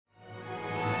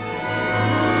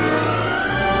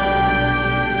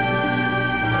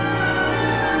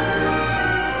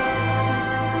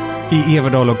i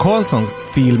Everdahl och Karlssons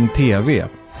Film TV.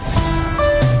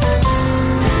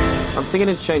 I'm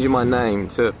thinking of changing my name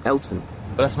to Elton.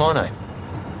 But that's my name.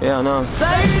 Yeah, I know.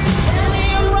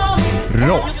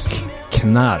 Rock,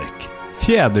 knark,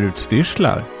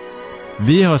 fjäderutstyrslar.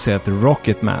 Vi har sett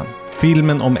Rocketman,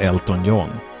 filmen om Elton John.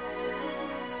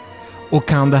 Och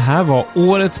kan det här vara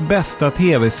årets bästa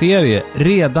tv-serie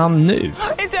redan nu?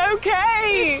 It's okay.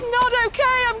 It's not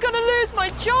okay. I'm gonna lose my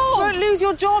job. You won't lose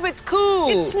your job. It's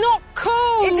cool. It's not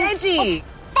cool. It's edgy. Oh,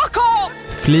 fuck off!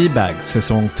 Fleabag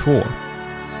säsong 2.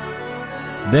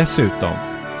 Dessutom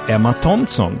Emma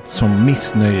Thompson som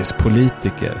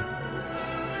missnöjespolitiker.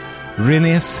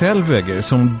 Renée Zellweger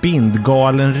som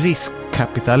bindgalen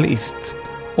riskkapitalist.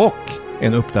 Och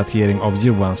en uppdatering av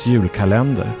Johans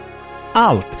julkalender.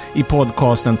 Allt i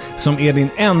podcasten som är din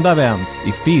enda vän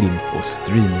i film- och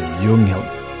streamingdjungeln.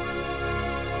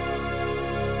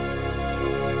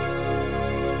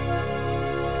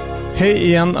 Hej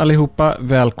igen allihopa,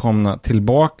 välkomna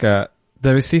tillbaka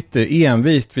där vi sitter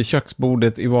envist vid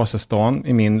köksbordet i Vasastan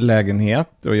i min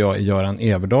lägenhet, och jag är Göran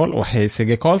Everdahl. Och hej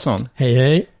C.G. Karlsson. Hej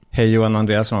hej. Hej Johan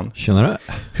Andreasson. Tjenare.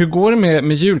 Hur går det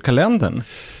med julkalendern?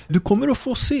 Du kommer att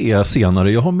få se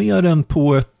senare. Jag har mer än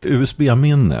på ett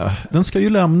USB-minne. Den ska ju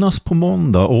lämnas på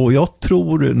måndag, och jag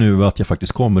tror nu att jag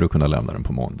faktiskt kommer att kunna lämna den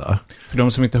på måndag. För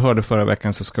de som inte hörde förra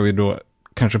veckan så ska vi då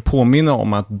kanske påminna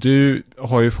om att du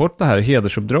har ju fått det här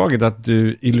hedersuppdraget att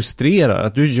du illustrerar,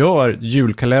 att du gör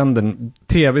julkalendern,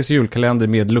 tvs julkalender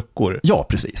med luckor. Ja,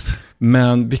 precis.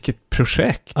 Men vilket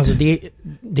projekt? Alltså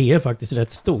det är faktiskt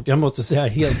rätt stort. Jag måste säga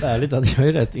helt ärligt att jag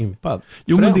är rätt impad.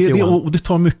 Jo, men det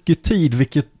tar mycket tid,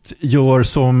 vilket gör,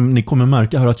 som ni kommer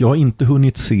märka här, att jag inte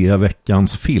hunnit se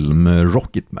veckans film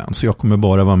Rocketman. Så jag kommer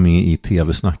bara vara med i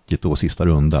tv-snacket och sista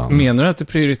rundan. Menar du att du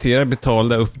prioriterar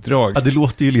betalda uppdrag? Ja, det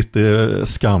låter ju lite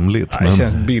skamligt. Ja, det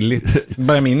känns billigt.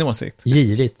 Bara min åsikt.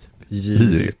 Girigt.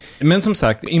 Men som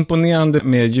sagt, imponerande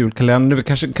med julkalender.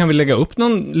 Kanske kan vi lägga upp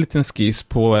någon liten skiss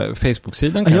på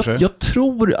Facebook-sidan kanske? Jag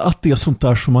tror att det är sånt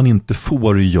där som man inte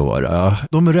får göra.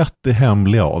 De är rätt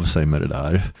hemliga av sig med det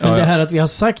där. Men det här att vi har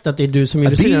sagt att det är du som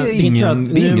illustrerar, det är inte så att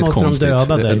nu måste konstigt. De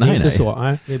döda dig. Det är inte så.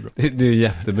 Nej, det är bra. Det är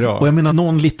jättebra. Och jag menar,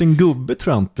 någon liten gubbe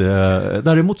tror jag inte.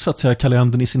 Däremot så att säga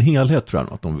kalendern i sin helhet tror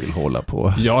jag att de vill hålla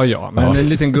på. Ja, men en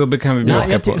liten gubbe kan vi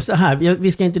bråka på. Så här,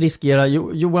 vi ska inte riskera.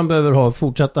 Johan behöver ha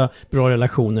fortsatta bra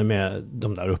relationer med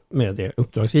med det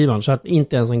uppdragsgivaren, så att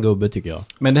inte ens en gubbe, tycker jag.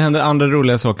 Men det händer andra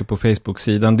roliga saker på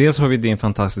Facebook-sidan. Dels har vi din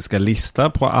fantastiska lista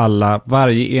på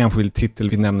varje enskild titel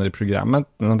vi nämner i programmet.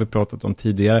 Den har vi pratat om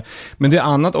tidigare. Men det är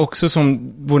annat också,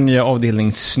 som vår nya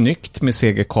avdelning Snyggt med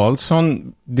C.G.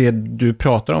 Karlsson. Det du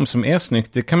pratar om som är snyggt,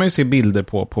 det kan man ju se bilder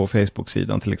på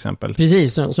Facebook-sidan till exempel.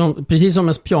 Precis som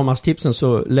med pyjamas-tipsen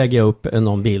så lägger jag upp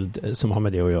någon bild som har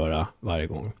med det att göra varje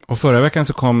gång. Och förra veckan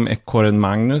så kom ekorren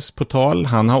Magnus på tal.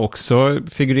 Han har också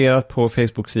figurerat på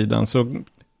Facebook-sidan, så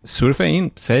surfa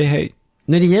in, säg hej.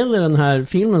 När det gäller den här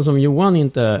filmen som Johan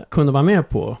inte kunde vara med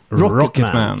på,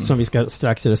 Rocketman, som vi ska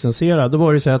strax recensera, då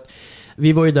var det så att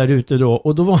vi var ju där ute då,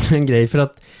 och då var det en grej, för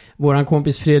att våran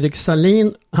kompis Fredrik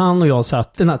Salin, han och jag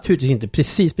satt naturligtvis inte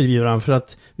precis bredvid varandra, för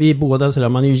att vi är båda sådär,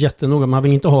 man är ju jättenoga,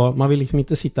 man vill liksom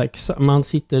inte sitta, man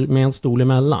sitter med en stol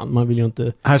emellan, man vill ju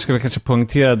inte... Här ska vi kanske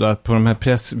poängtera då att på de här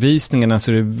pressvisningarna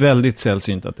så är det väldigt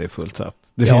sällsynt att det är fullsatt.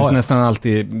 Det finns nästan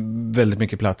alltid väldigt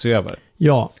mycket plats över.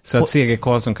 Ja. Så att C.G.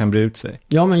 Karlsson kan bry ut sig.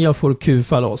 Ja, men jag får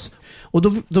kufa loss. Och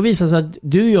då visar det sig att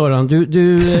du, Göran,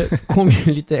 du kom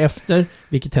ju lite efter,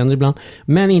 vilket händer ibland.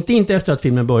 Men inte efter att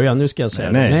filmen börjar, nu ska jag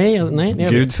säga. Nej.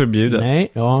 Gud förbjuder.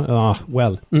 Nej,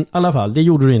 I alla fall, det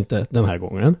gjorde du inte den här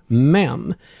gången.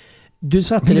 Men du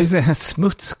satte det är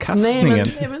smutskastningen.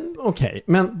 Okej.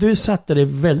 Men du satte det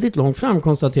väldigt långt fram,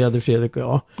 konstaterade Fredrik och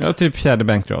jag. Ja, typ fjärde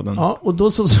bänkraden. Ja, och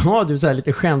då så sa du så här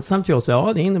lite skämtsamt till oss,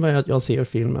 ja, det innebär att jag ser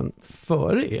filmen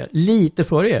före er, lite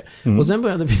före er. Och sen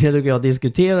började Fredrik och jag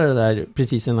diskutera det där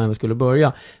precis innan det skulle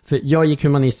börja. För jag gick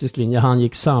humanistisk linje, han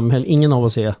gick samhäll, ingen av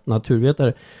oss är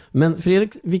naturvetare. Men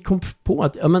Fredrik, vi kom på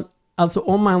att, alltså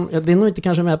om man, det är nog inte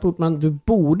kanske med på, men du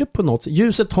borde på något sätt,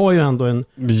 ljuset har ju ändå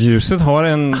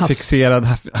en fixerad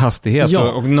hastighet,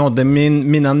 och nådde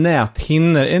mina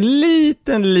näthinnor en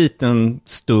liten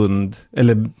stund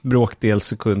eller bråkdel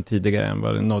sekund tidigare än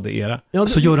vad det nådde era. Ja,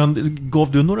 så Göran,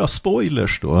 gav du några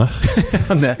spoilers då?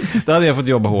 Nej, då hade jag fått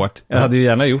jobba hårt. Jag hade ju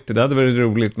gärna gjort det hade varit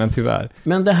roligt, men tyvärr.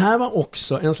 Men det här var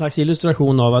också en slags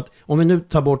illustration av att om vi nu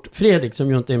tar bort Fredrik, som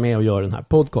ju inte är med och gör den här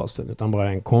podcasten utan bara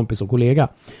en kompis och kollega.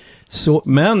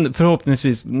 Men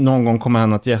förhoppningsvis någon gång kommer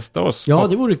han att gästa oss. Ja,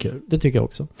 det vore kul. Det tycker jag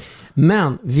också.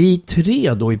 Men vi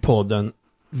tre då i podden,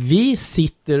 vi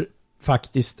sitter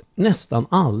faktiskt nästan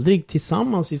aldrig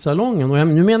tillsammans i salongen. Och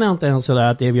nu menar jag inte ens sådär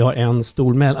att vi har en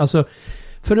stol mellan. Alltså,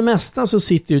 för det mesta så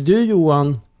sitter ju du,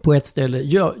 Johan, på ett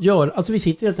ställe. Alltså vi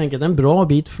sitter helt enkelt en bra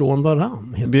bit från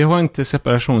varann. Vi har inte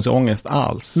separationsångest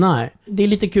alls. Nej, det är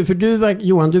lite kul. För du,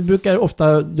 Johan, du brukar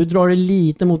ofta, du drar dig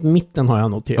lite mot mitten, har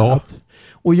jag noterat. Ja.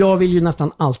 Och jag vill ju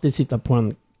nästan alltid sitta på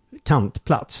en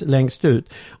kantplats längst ut.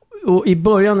 Och i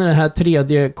början när det här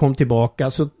 3D kom tillbaka,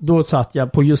 så då satt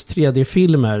jag på just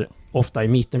 3D-filmer ofta i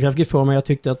mitten. För jag fick för mig, jag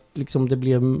tyckte att liksom det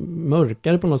blev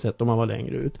mörkare på något sätt om man var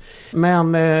längre ut.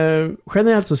 Men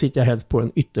generellt så sitter jag helst på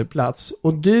en ytterplats.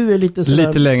 Och du är lite sådär...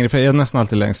 Lite längre, för jag är nästan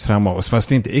alltid längst fram av oss. Fast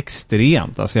det är inte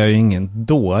extremt. Alltså jag är ju ingen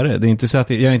dåre. Det är inte så att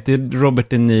jag är inte Robert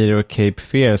De Niro och Cape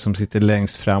Fear som sitter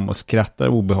längst fram och skrattar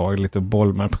obehagligt och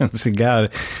bolmar på en cigarr.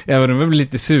 Även om jag blir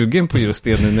lite sugen på just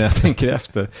det nu när jag tänker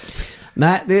efter.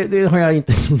 Nej, det har jag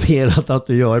inte noterat att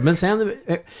du gör. Men sen,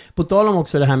 på tal om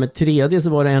också det här med 3D, så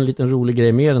var det en liten rolig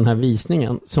grej med den här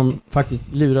visningen som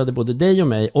faktiskt lurade både dig och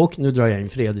mig, och nu drar jag in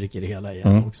Fredrik i det hela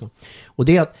igen också. Och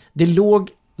det är att det låg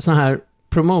så här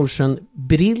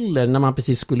promotion-briller när man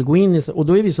precis skulle gå in i, och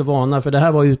då är vi så vana, för det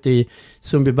här var ute i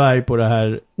Sundbyberg på det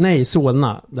här,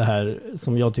 Solna, det här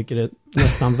som jag tycker är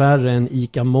nästan värre än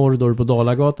Ica Mordor på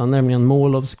Dalagatan, nämligen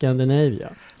Mall of Scandinavia.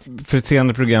 För ett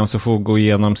senare program så får gå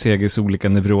igenom Segers olika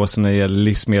neuroser när det gäller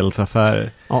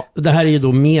livsmedelsaffärer. Ja, det här är ju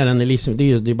då mer än det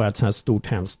är bara ett sånt här stort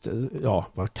hemskt, ja,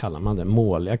 vad kallar man det?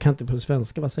 Mål. Jag kan inte på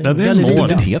svenska, vad säger man? Det är mål.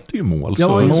 Den heter ju mål. Ja,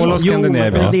 så. Mall of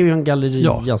Scandinavia. Jo, det är ju en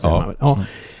galleria, säger man väl. Ja, i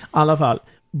alla fall.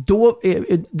 Då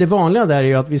det vanliga där är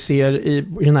ju att vi ser i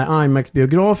den här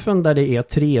IMAX-biografen där det är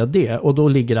 3D, och då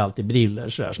ligger alltid briller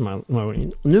så där som man går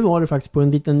in. Och nu var det faktiskt på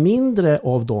en liten mindre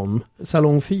av dem,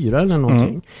 salong 4 eller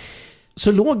någonting.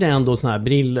 Så låg det ändå såna här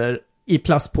briller i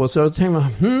plastpåsar, och så tänkte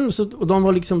man, och de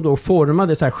var liksom då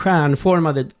formade, så här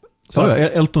stjärnformade. Så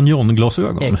Elton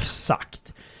John-glasögon.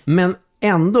 Exakt. Men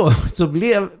ändå så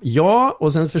blev jag,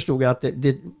 och sen förstod jag att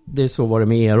det så var det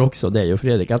med er också, dig och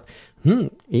Fredrik, att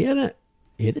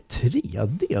är det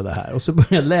 3D det här? Och så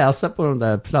började jag läsa på den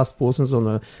där plastpåsen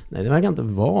som, nej, det verkar inte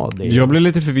vara det. Jag blev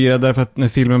lite förvirrad därför att när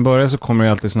filmen börjar så kommer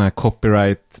det alltid såna här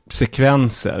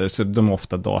copyright-sekvenser, så de är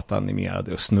ofta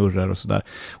dataanimerade och snurrar och sådär.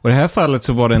 Och i det här fallet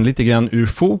så var den lite grann ur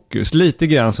fokus, lite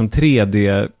grann som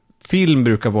 3D-film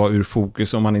brukar vara ur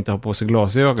fokus om man inte har på sig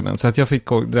glasögonen. Så att jag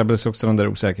drabbades också den där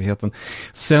osäkerheten.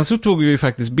 Sen så tog vi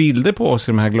faktiskt bilder på oss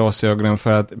i de här glasögonen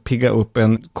för att pigga upp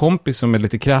en kompis som är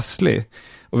lite krasslig.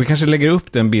 Och vi kanske lägger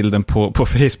upp den bilden på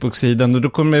Facebook-sidan, och då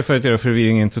kommer det, för att göra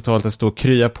förvirringen totalt, att stå och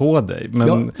krya på dig.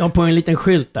 Men... Ja, på en liten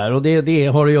skylt där, och det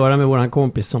har att göra med våran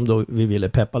kompis som då vi ville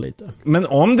peppa lite. Men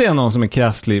om det är någon som är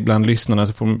krasslig bland lyssnarna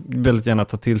så får de väldigt gärna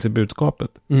ta till sig budskapet.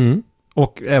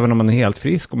 Och även om man är helt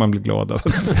frisk och man blir glad av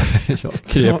att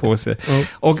krya på sig.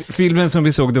 Och filmen som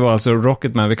vi såg, det var alltså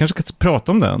Rocketman. Vi kanske ska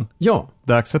prata om den. Ja.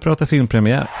 Dags att prata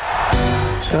filmpremiär.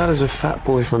 So how does a fat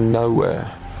boy from nowhere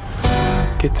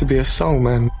get to be a soul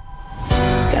man? You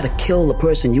gotta kill the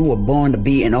person you were born to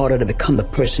be in order to become the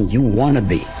person you want to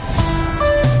be.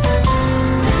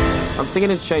 I'm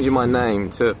thinking of changing my name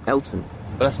to Elton.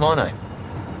 But that's my name.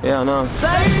 Yeah, I know.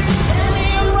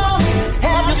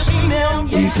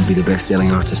 You can be the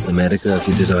best-selling artist in America if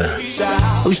you desire.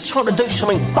 Who's trying to do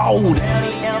something bold?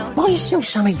 Why you still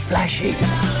something flashy?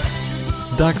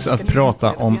 Dags att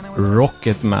prata om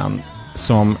Rocketman,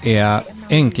 som är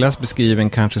enklast beskriven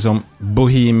kanske som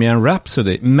Bohemian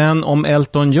Rhapsody, men om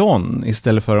Elton John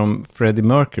istället för om Freddie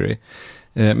Mercury.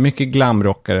 Mycket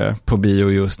glamrockare på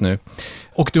bio just nu.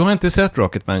 Och du har inte sett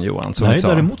Rocketman, Johan, som Nej,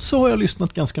 däremot så har jag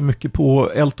lyssnat ganska mycket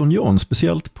på Elton John,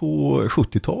 speciellt på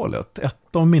 70-talet.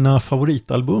 Ett av mina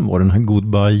favoritalbum var den här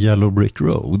Goodbye Yellow Brick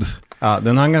Road. Ja,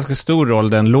 den har en ganska stor roll,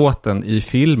 den låten, i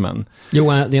filmen.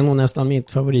 Johan, det är nog nästan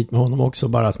mitt favorit med honom också,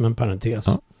 bara som en parentes.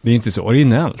 Ja. Det är inte så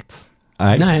originellt.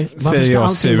 Nej, varför ska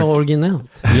allting vara originellt?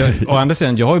 Å andra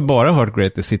sidan, jag har ju bara hört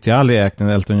Greatest Hits. Jag har aldrig ägt en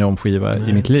Elton John-skiva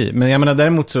i mitt liv. Men jag menar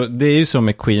däremot så, det är ju så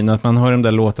med Queen att man hör de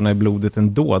där låtarna i blodet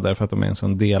ändå, därför att de är en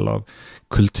sån del av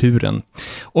kulturen.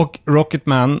 Och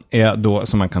Rocketman är då,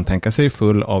 som man kan tänka sig,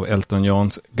 full av Elton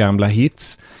Johns gamla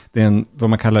hits. Det är vad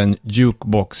man kallar en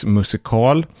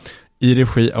jukebox-musikal i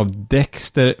regi av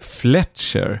Dexter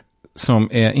Fletcher, som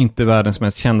är inte världens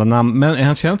mest kända namn, men är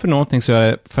han känd för någonting så är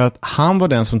det för att han var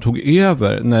den som tog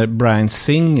över när Bryan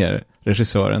Singer,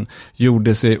 regissören,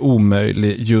 gjorde sig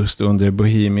omöjlig just under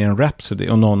Bohemian Rhapsody,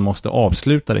 och någon måste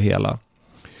avsluta det hela.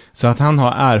 Så att han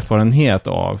har erfarenhet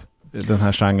av den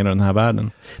här genren och den här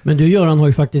världen. Men du, Göran, har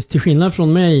ju faktiskt, till skillnad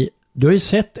från mig, du har ju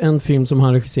sett en film som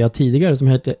han regisserat tidigare som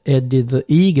heter Eddie the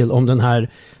Eagle, om den här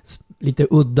lite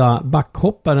udda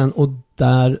backhopparen, och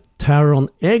där Taron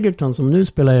Egerton som nu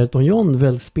spelar Elton John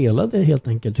väl spelade helt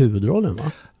enkelt huvudrollen,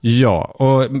 va? Ja,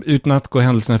 och utan att gå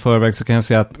händelserna i förväg så kan jag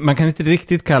säga att man kan inte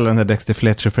riktigt kalla den här Dexter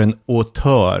Fletcher för en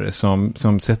auteur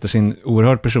som sätter sin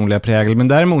oerhört personliga prägel. Men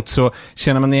däremot så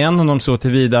känner man igen honom så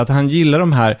tillvida att han gillar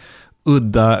de här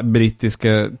udda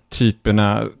brittiska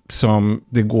typerna som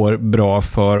det går bra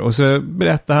för. Och så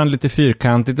berättar han lite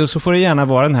fyrkantigt och så får det gärna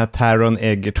vara den här Taron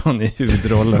Egerton i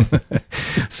huvudrollen.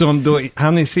 Som då,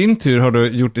 han i sin tur har då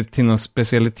gjort det till någon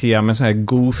specialitet med så här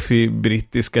goofy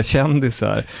brittiska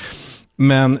kändisar.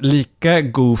 Men lika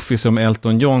goofy som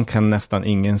Elton John kan nästan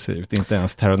ingen se ut, inte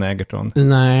ens Taron Egerton.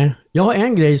 Nej, jag har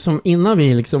en grej som innan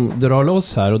vi liksom drar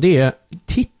loss här, och det är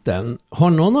titeln. Har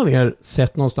någon av er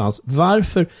sett någonstans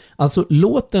varför, alltså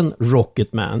låten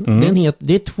Rocket Man,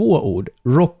 det är 2 ord,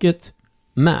 Rocket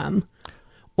Man.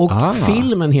 Och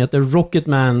filmen heter Rocket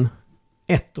Man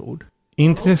 1 ord.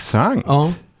 Intressant.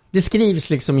 Ja, det skrivs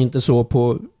liksom inte så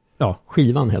på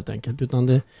skivan helt enkelt, utan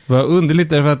det... Vad underligt,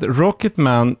 därför att Rocket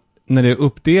Man, när det är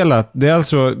uppdelat, det är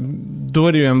alltså, då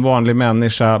är det ju en vanlig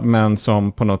människa men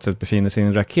som på något sätt befinner sig i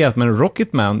en raket. Men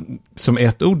Rocket Man som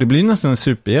 1 ord, det blir nästan en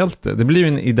superhjälte. Det blir ju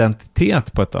en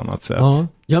identitet på ett annat sätt. Ja,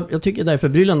 jag tycker det är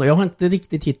förbryllande och jag har inte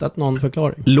riktigt hittat någon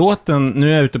förklaring. Låten,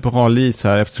 nu är jag ute på hal is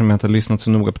här eftersom jag inte har lyssnat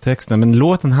så noga på texten, men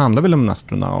låten handlar väl om en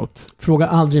astronaut? Fråga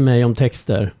aldrig mig om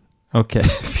texter. Okej,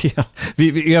 fel.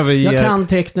 Vi överger... Jag kan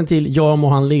texten till Ja må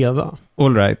han leva.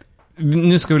 All right.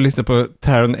 Nu ska vi lyssna på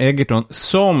Taron Egerton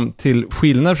som till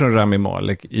skillnad från Rami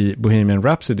Malek i Bohemian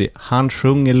Rhapsody, han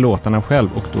sjunger låtarna själv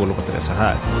och då låter det så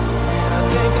här.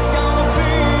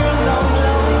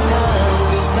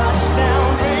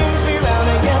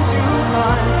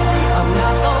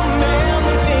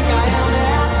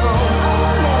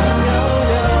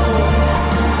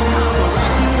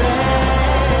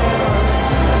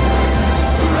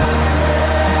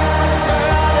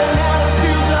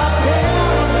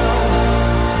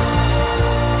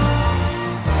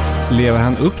 Lever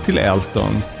han upp till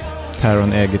Elton,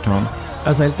 Taron Egerton?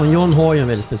 Alltså Elton John har ju en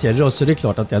väldigt speciell röst, så det är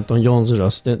klart att Elton Johns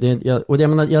röst,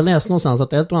 jag läste någonstans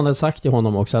att Elton hade sagt till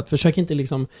honom också att försök inte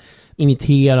liksom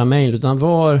imitera mig, utan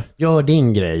gör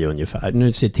din grej ungefär.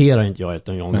 Nu citerar inte jag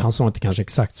Elton John, han sa inte kanske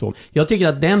exakt så. Jag tycker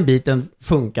att den biten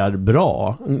funkar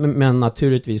bra, men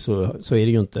naturligtvis så är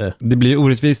det ju inte... Det blir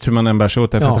orättvist hur man än bär sig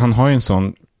åt, för att han har ju en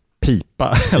sån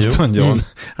pipa, Elton John.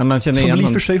 Man känner som igen i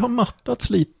och för sig har mattats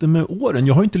lite med åren.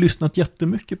 Jag har inte lyssnat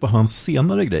jättemycket på hans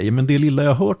senare grejer, men det lilla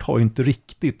jag har hört har inte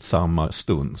riktigt samma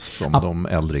stuns som de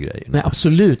äldre grejerna. Nej,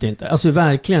 absolut inte. Alltså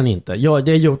verkligen inte. Det har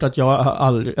gjort att jag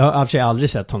har aldrig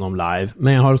sett honom live,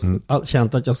 men jag har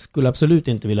känt att jag skulle absolut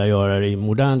inte vilja göra det i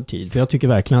modern tid, för jag tycker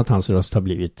verkligen att hans röst har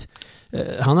blivit...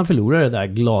 Han har förlorat det där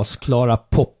glasklara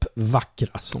popvackra.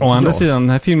 Å andra sidan, den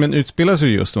här filmen utspelas ju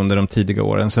just under de tidiga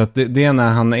åren, så att det är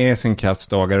när han är sin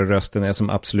kraftsdagar och rösten är som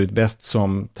absolut bäst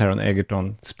som Taron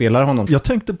Egerton spelar honom. Jag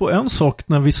tänkte på en sak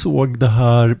när vi såg det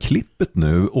här klippet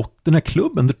nu, och den här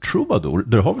klubben, The Troubadour,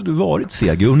 där har väl du varit,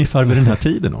 Segi, ungefär vid den här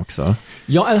tiden också?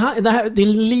 Ja, det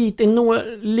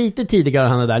är lite tidigare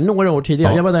han är där, några år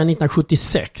tidigare. Ja. Jag var där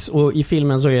 1976 och i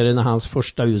filmen så är det när hans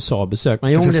första USA-besök.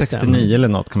 Men kanske 69 eller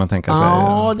något kan man tänka sig.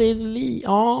 Ja, det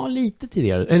är lite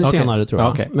tidigare. Eller senare tror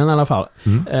jag. Okay. Men i alla fall.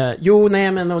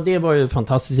 Och det var ju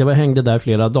fantastiskt. Jag hängde där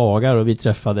flera dagar och vi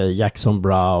träffade Jackson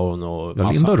Brown och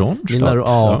Linda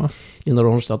Ronstadt. Linda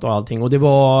Ronstadt och allting. Och det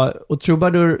var... Och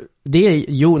Troubadour, det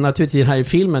är naturligtvis här i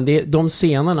filmen. De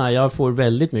scenerna, jag får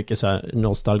väldigt mycket så här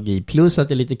nostalgi. Plus att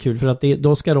det är lite kul för att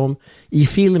då ska de... I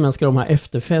filmen ska de ha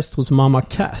efterfest hos Mamma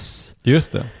Cass.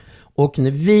 Just det. Och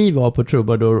när vi var på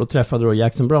Troubadour och träffade då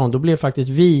Jackson Brown, då blev faktiskt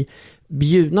vi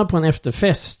bjudna på en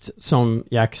efterfest som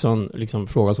Jackson liksom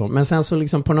frågade om. Men sen så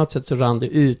liksom på något sätt så rann det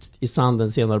ut i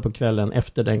sanden senare på kvällen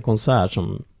efter den konsert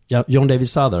som John David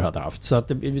Souther hade haft. Så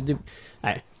att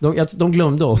de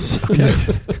glömde oss.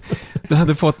 Du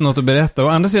hade fått något att berätta.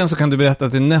 Och andra sidan så kan du berätta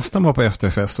att du nästan var på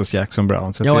efterfest hos Jackson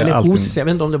Brown. Så eller hos, jag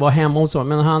vet inte om det var hemma hos honom,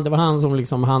 men det var han som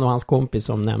liksom, han och hans kompis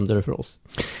som nämnde det för oss.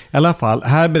 I alla fall,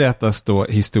 här berättas då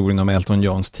historien om Elton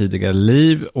Johns tidigare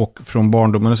liv och från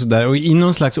barndomen och sådär. Och i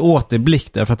någon slags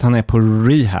återblick därför att han är på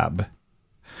rehab.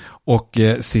 Och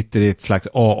sitter i ett slags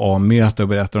AA-möte och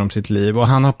berättar om sitt liv. Och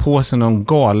han har på sig någon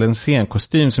galen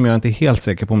scenkostym som jag inte är helt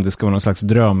säker på om det ska vara någon slags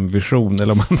drömvision.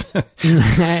 Eller om man...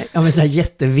 Nej, men så här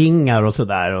jättevingar och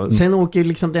sådär. Och sen åker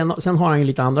liksom sen har han ju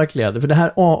lite andra kläder. För det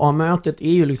här AA-mötet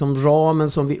är ju liksom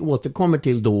ramen som vi återkommer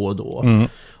till då och då. Mm.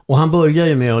 Och han börjar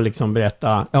ju med att liksom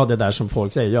berätta, det där som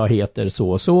folk säger, jag heter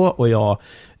så och så och jag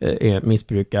är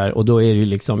missbrukare. Och då är det ju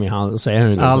liksom i han säger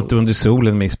liksom, allt under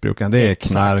solen missbrukar. Det är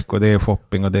knark och det är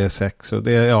shopping och det är sex och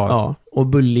det är, och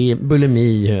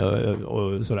bulimi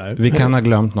och sådär. Vi kan ha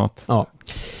glömt något. Ja.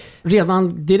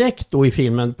 redan direkt då i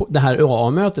filmen, på det här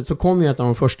ÖA-mötet, så kommer ju ett av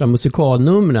de första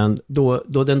musikalnumren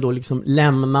då den då liksom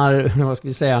lämnar, vad ska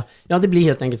vi säga, ja, det blir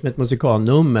helt enkelt som ett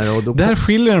musikalnummer. Och då där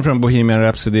skiljer den från Bohemian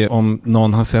Rhapsody, om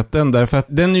någon har sett den, därför att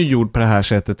den är ju gjord på det här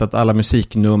sättet att alla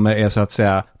musiknummer är så att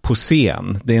säga på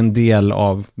scen. Det är en del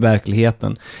av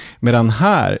verkligheten. Medan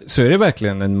här så är det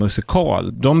verkligen en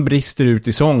musikal. De brister ut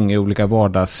i sång i olika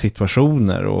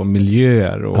vardagssituationer och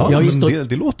miljöer. Och... Ja, men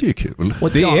det låter ju kul.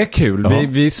 Och det är kul. Ja.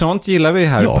 Vi sånt gillar vi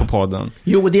här på podden.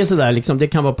 Jo, det är sådär liksom, det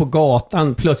kan vara på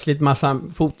gatan, plötsligt massa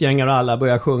fotgängare och alla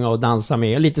börjar sjunga och dansa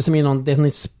med. Lite som i någon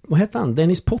vad heter han?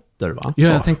 Dennis Potter, va? Ja,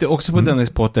 jag tänkte också på Dennis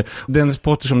Potter. Dennis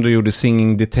Potter som du gjorde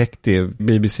Singing Detective,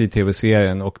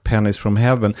 BBC-tv-serien och Pennies from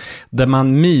Heaven, där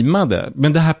man mimade.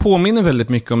 Men det här påminner väldigt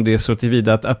mycket om det så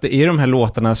tillvida att det är de här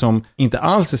låtarna som inte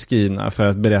alls är skrivna för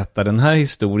att berätta den här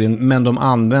historien, men de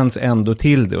används ändå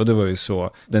till det. Och det var ju så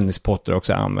Dennis Potter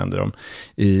också använde dem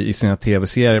i sina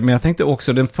tv-serier. Men jag tänkte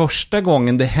också, den första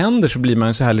gången det händer så blir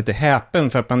man så här lite häpen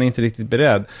för att man är inte riktigt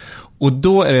beredd. Och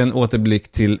då är det en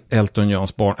återblick till Elton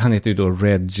Johns barn. Han heter ju då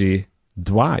Reggie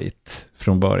Dwight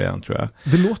från början, tror jag.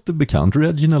 Det låter bekant.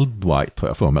 Reginald Dwight har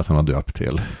jag för mig att han har döpt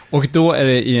till. Och då är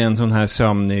det i en sån här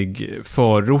sömnig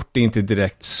förort. Det är inte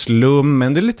direkt slum,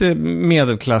 men det är lite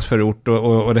medelklassförort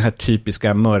och det här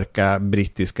typiska mörka,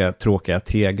 brittiska, tråkiga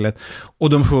teglet. Och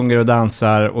de sjunger och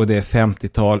dansar och det är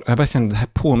 50-tal. Och jag bara kände, det här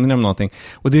påminner om någonting.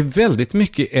 Och det är väldigt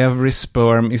mycket Every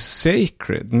sperm is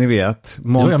sacred. Ni vet,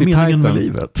 Monty Python. Meningen med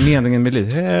livet. Meningen med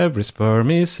livet. Every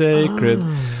sperm is sacred.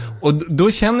 Och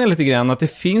då känner jag lite grann att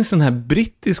det finns den här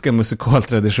brittiska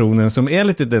musikaltraditionen som är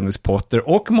lite Dennis Potter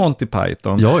och Monty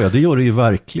Python. Ja, det gör det ju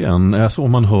verkligen. Alltså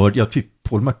om man hör, typ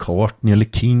Paul McCartney eller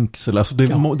Kinks, eller, alltså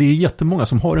det är jättemånga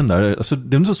som har den där, alltså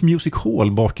det är en sorts music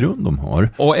hall-bakgrund de har.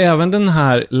 Och även den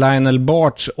här Lionel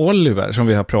Bart's Oliver som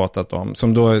vi har pratat om,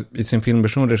 som då i sin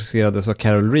filmversion regisserades av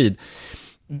Carol Reed.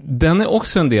 Den är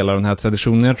också en del av den här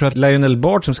traditionen. Jag tror att Lionel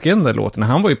Bart som skrev den där låten,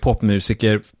 han var ju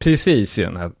popmusiker precis i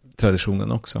den här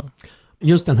traditionen också.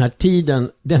 Just den här tiden,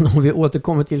 den har vi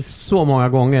återkommit till så många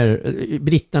gånger.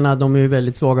 Britterna, de är ju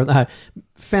väldigt svaga. Det här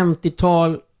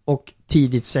 50-tal och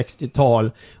tidigt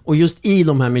 60-tal. Och just i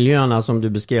de här miljöerna som du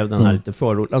beskrev, den här lite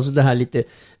förort. Alltså det här lite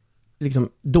liksom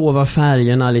dova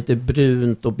färgerna, lite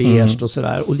brunt och beige och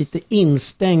sådär. Och lite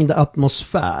instängd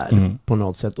atmosfär på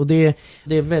något sätt. Och det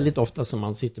är väldigt ofta som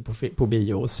man sitter på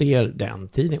bio och ser den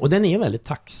tiden. Och den är väldigt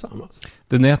tacksam. Alltså.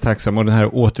 Den är tacksam, och den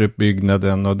här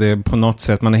återuppbyggnaden, och det är på något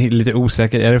sätt, man är lite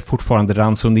osäker, är det fortfarande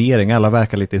ransonering? Alla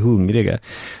verkar lite hungriga.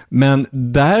 Men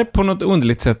där på något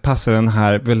underligt sätt passar den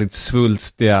här väldigt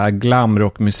svulstiga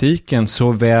glamrockmusiken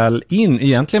så väl in,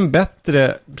 egentligen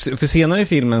bättre, för senare i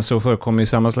filmen så förekommer ju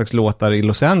samma slags låtar i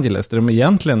Los Angeles där de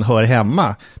egentligen hör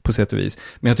hemma på sätt och vis.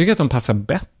 Men jag tycker att de passar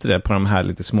bättre på de här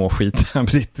lite småskitiga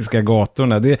brittiska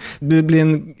gatorna. Det blir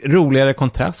en roligare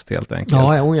kontrast helt enkelt.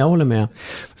 Ja, jag håller med.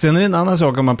 Sen är det en annan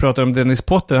sak om man pratar om Dennis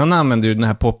Potter. Han använder ju den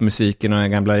här popmusiken och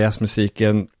den gamla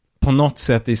jazzmusiken på något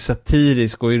sätt i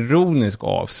satirisk och ironisk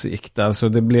avsikt. Alltså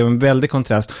det blev en väldig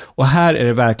kontrast. Och här är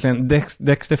det verkligen,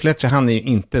 Dexter Fletcher, han är ju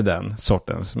inte den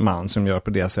sortens man som gör på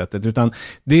det sättet. Utan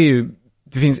det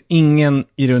finns ingen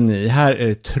ironi. Här är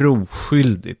det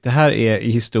troskyldigt. Det här är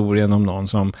i historien om någon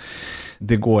som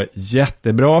det går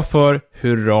jättebra för,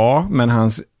 hurra, men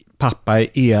hans pappa är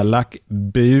elak,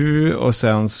 bu, och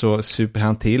sen så super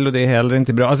han till och det är heller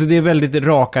inte bra. Alltså det är väldigt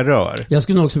raka rör. Jag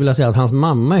skulle nog också vilja säga att hans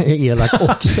mamma är elak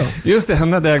också. Just det,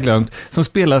 henne hade jag glömt. Som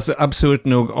spelas absurt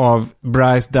nog av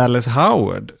Bryce Dallas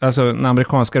Howard. Alltså den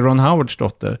amerikanska Ron Howards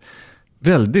dotter.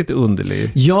 Väldigt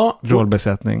underlig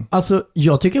rollbesättning. Alltså,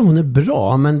 jag tycker hon är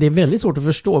bra, men det är väldigt svårt att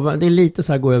förstå. Det är lite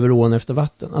så här gå över ån efter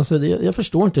vatten. Alltså, jag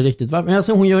förstår inte riktigt varför.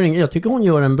 Alltså, jag tycker hon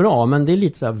gör en bra, men det är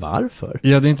lite så här varför.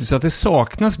 Ja, det är inte så att det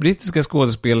saknas brittiska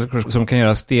skådespelare som kan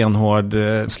göra stenhård,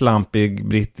 slampig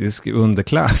brittisk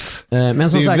underklass. Men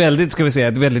som det är sagt, väldigt, ska vi säga,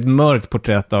 ett väldigt mörkt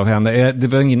porträtt av henne. Det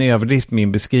var ingen överdrift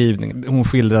min beskrivning. Hon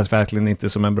skildras verkligen inte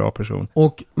som en bra person.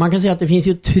 Och man kan säga att det finns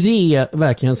ju 3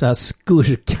 verkligen så här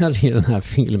skurkar i den här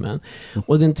filmen.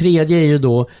 Och den tredje är ju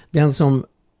då den som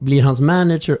blir hans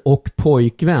manager och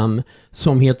pojkvän,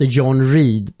 som heter John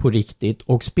Reed på riktigt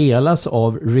och spelas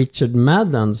av Richard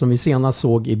Madden, som vi senast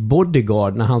såg i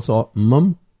Bodyguard när han sa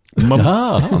mum.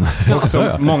 Och som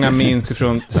många minns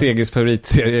från Segers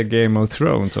favoritserie Game of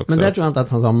Thrones också. Men där tror jag inte att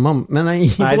han sa mum. Men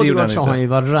i Bodyguard sa han ju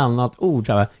varannat ord.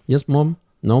 Yes mum,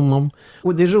 no mum.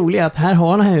 Och det roliga är att här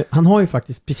har han har ju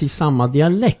faktiskt precis samma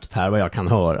dialekt här, vad jag kan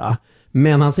höra.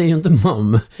 Men han säger ju inte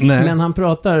mom. Nej. Men han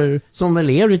pratar som väl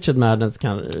är Richard Maddens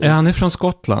kan... Ja, han är från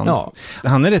Skottland. Ja.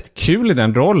 Han är rätt kul i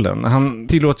den rollen. Han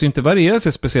tillåts ju inte variera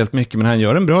sig speciellt mycket, men han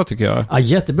gör den bra tycker jag. Ja,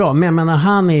 jättebra. Men jag menar,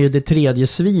 han är ju det tredje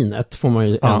svinet, får man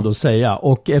ju ändå säga.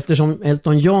 Och eftersom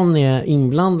Elton John är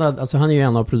inblandad, alltså han är ju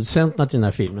en av producenterna till den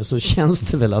här filmen, så känns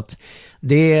det väl att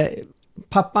det är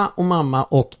pappa och mamma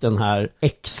och den här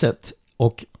exet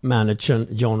och managern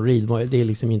John Reed, det är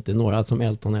liksom inte några som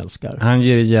Elton älskar. Han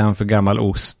ger igen för gammal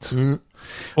ost.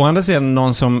 Å andra sidan,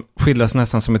 någon som skildras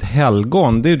nästan som ett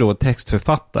helgon, det är då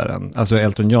textförfattaren, alltså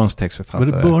Elton Johns textförfattare.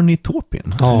 Var det Bernie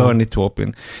Taupin? Ja. Bernie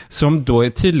Taupin. Som då är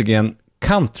tydligen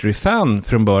countryfan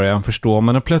från början, förstår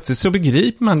man, och plötsligt så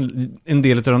begriper man en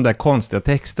del av de där konstiga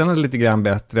texterna lite grann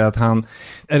bättre. Att han,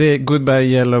 är det Goodbye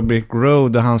Yellow Brick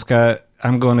Road och han ska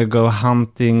I'm gonna go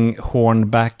hunting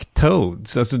hornback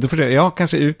toads. Alltså då förstår jag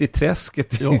kanske ut i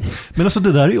träsket. Ja. Men alltså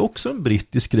det där är också en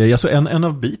brittisk grej. Alltså en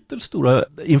av Beatles stora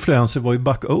influenser var ju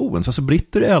Buck Owens. Alltså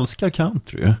britter älskar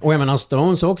country. Och jag menar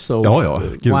Stones också. Ja.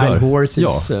 Wild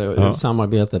Horses, Ja.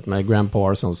 samarbetet med Graham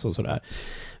Parsons och sådär.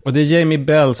 Och det är Jamie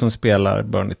Bell som spelar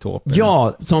Bernie Taupin.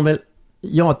 Ja, som väl...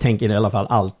 Jag tänker i alla fall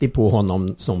alltid på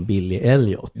honom som Billy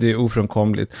Elliot. Det är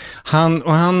ofrånkomligt. Han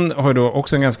har då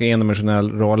också en ganska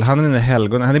endimensionell roll. Han är den där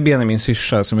helgon. Han är Benjamin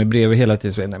syrsa som är bredvid hela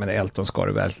tiden. Så, nej men Elton, ska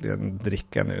du verkligen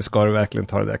dricka nu? Ska du verkligen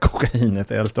ta det där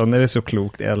kokainet, Elton? Är det så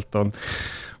klokt, Elton?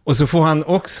 Och så får han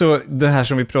också det här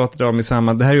som vi pratade om i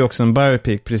samma... Det här är ju också en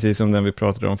biopic, precis som den vi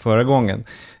pratade om förra gången.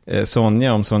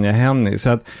 Sonja Henny. Så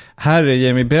att här är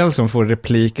Jamie Bell som får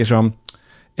repliker som: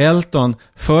 Elton,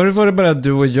 förr var det bara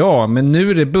du och jag, men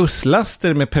nu är det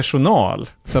busslaster med personal.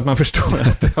 Så att man förstår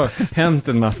att det har hänt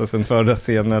en massa sen förra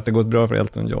scenen, att det gått bra för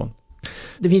Elton John.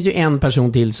 Det finns ju en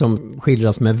person till som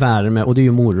skildras med värme, och det är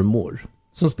ju mormor.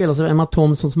 Som spelas av Emma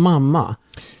Thompsons mamma.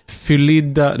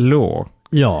 Phyllida Law.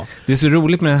 Ja. Det är så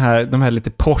roligt med de här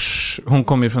lite Porsche. Hon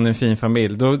kommer ju från en fin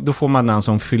familj. Då får man namn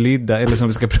som Phyllida, eller som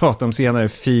vi ska prata om senare,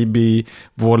 Phoebe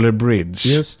Waller-Bridge.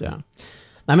 Just det.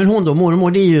 Nej, men hon då,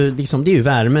 mormor, det är ju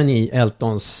värmen i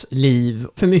Eltons liv.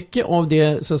 För mycket av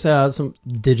det, så att säga, som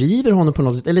driver honom på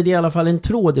något sätt, eller det är i alla fall en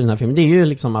tråd i den här filmen, det är ju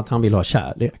liksom att han vill ha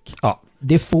kärlek. Ja.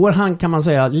 Det får han, kan man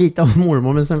säga, lite av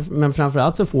mormor, men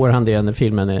framförallt så får han det när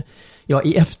filmen är,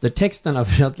 i eftertexterna,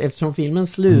 för att eftersom filmen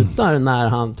slutar när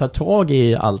han tar tag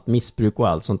i allt missbruk och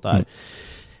allt sånt där.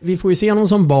 Vi får ju se honom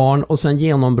som barn, och sen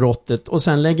genombrottet, och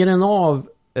sen lägger den av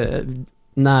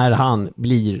när han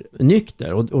blir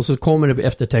nykter. Och så kommer det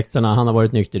efter texterna, han har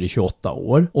varit nykter i 28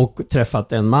 år och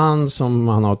träffat en man som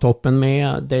han har toppen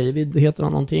med, David heter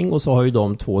han någonting, och så har ju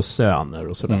de 2 söner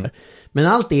och sådär. Men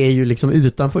allt det är ju liksom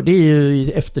utanför, det är ju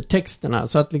i eftertexterna,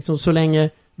 så att liksom så länge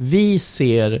vi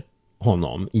ser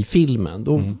honom i filmen,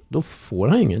 då får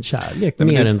han ingen kärlek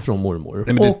mer än från mormor.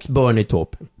 Och Bernie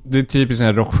Taupin. Det är typiskt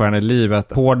en rockstjärneliv,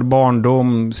 att hård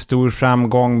barndom, stor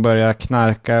framgång, börja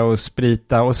knarka och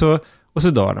sprita, och så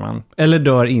dör man. Eller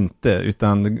dör inte,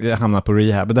 utan hamnar på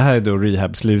rehab. Det här är då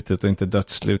rehab-slutet och inte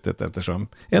dödsslutet, eftersom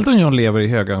Elton John lever i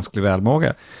högönsklig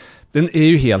välmåga. Den är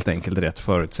ju helt enkelt rätt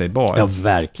förutsägbar. Ja,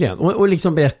 verkligen. Och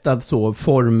liksom berättad så,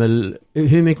 formel,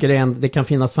 hur mycket det kan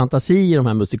finnas fantasi i de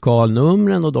här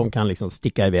musikalnumren, och de kan liksom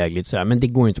sticka iväg lite sådär. Men det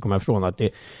går ju inte att komma ifrån att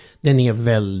den är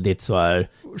väldigt så här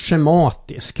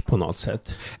schematisk på något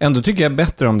sätt. Ändå tycker jag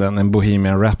bättre om den än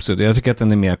Bohemian Rhapsody. Jag tycker att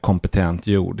den är mer kompetent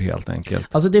gjord, helt enkelt.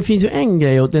 Alltså det finns ju en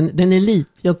grej, och den är lite,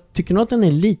 jag tycker nog att den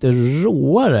är lite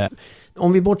råare.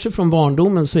 Om vi bortser från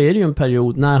barndomen, så är det ju en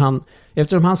period när han,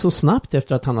 eftersom han så snabbt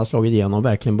efter att han har slagit igenom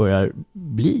verkligen börjar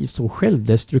bli så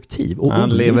självdestruktiv. Och han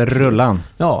lever rullan.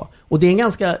 Ja, och det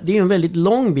är en väldigt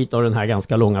lång bit av den här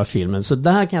ganska långa filmen. Så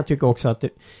där kan jag tycka också att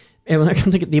även jag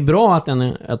kan tycka att det är bra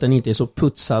att den inte är så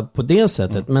putsad på det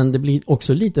sättet, men det blir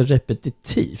också lite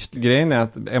repetitivt. Grejen är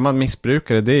att är man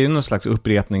missbrukare, det är ju någon slags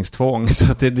upprepningstvång,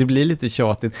 så att det blir lite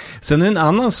tjatigt. Sen är det en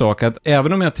annan sak, att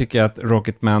även om jag tycker att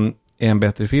Rocketman är en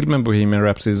bättre film än Bohemian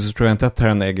Rhapsody, så tror jag inte att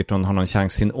Taron Egerton har någon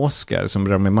chans till en Oscar som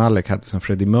Rami Malek hade som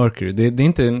Freddie Mercury. Det är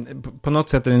inte, på något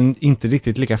sätt är det inte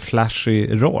riktigt lika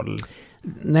flashig roll.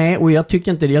 Nej, och jag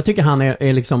tycker inte det. Jag tycker han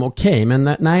är liksom okej,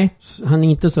 men nej, han är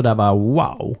inte så där bara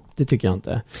wow. Det tycker jag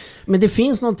inte. Men det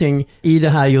finns någonting i det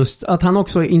här, just att han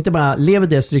också inte bara lever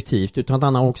destruktivt, utan att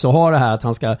han också har det här att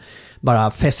han ska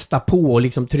bara fästa på och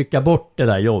liksom trycka bort det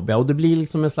där jobbiga, och det blir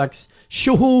liksom en slags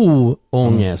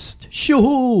tjoho-ångest.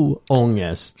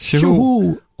 Tjoho-ångest.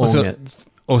 Tjoho-ångest.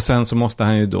 Och sen så måste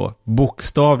han ju då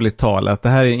bokstavligt tala, att det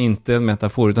här är inte en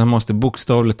metafor, utan han måste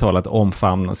bokstavligt talat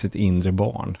omfamna sitt inre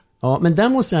barn. Ja, men där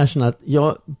måste jag erkänna att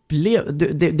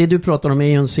det du pratar om är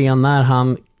ju en scen när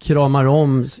han kramar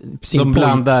om sin pojke. De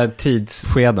blandar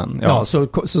tidsskeden. Ja, så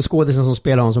skådisen som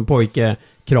spelar honom som pojke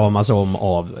kramas om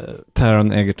av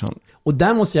Taron Egerton. Och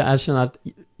där måste jag erkänna att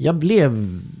jag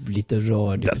blev lite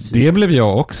rörd. Det blev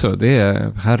jag också.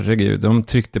 Herregud, de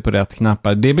tryckte på rätt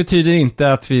knappar. Det betyder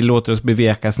inte att vi låter oss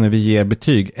bevekas när vi ger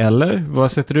betyg. Eller?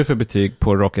 Vad sätter du för betyg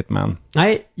på Rocketman?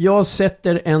 Nej, jag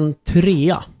sätter en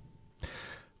 3.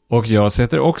 Och jag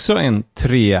sätter också en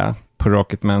 3 på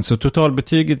Rocketman. Så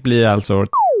totalbetyget blir alltså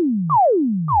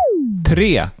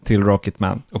 3 till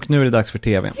Rocketman. Och nu är det dags för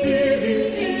tv.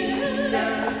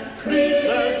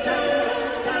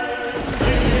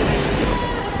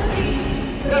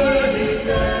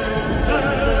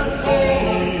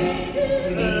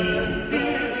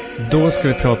 Då ska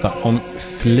vi prata om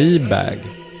Fleabag,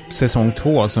 säsong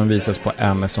 2 som visas på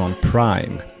Amazon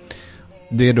Prime.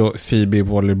 Det är då Phoebe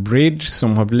Waller-Bridge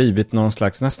som har blivit någon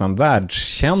slags nästan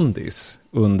världskändis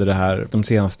under de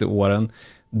senaste åren.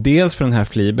 Dels för den här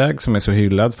Fleabag som är så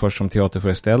hyllad, först som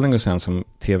teaterföreställning och sen som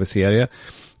tv-serie.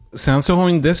 Sen så har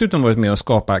hon dessutom varit med att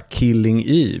skapa Killing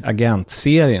Eve,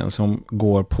 agentserien som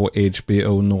går på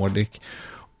HBO Nordic.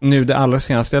 Nu det allra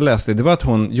senaste jag läste, det var att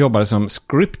hon jobbade som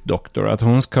script doctor, att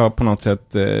hon ska på något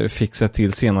sätt fixa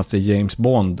till senaste James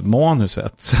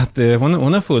Bond-manuset. Så att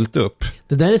hon har fullt upp.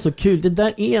 Det där är så kul. Det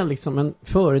där är liksom en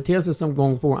företeelse som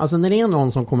gång på gång. Alltså när det är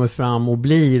någon som kommer fram och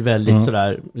blir väldigt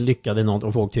sådär lyckad i något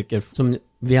och folk tycker, som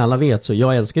vi alla vet, så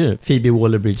jag älskar ju Phoebe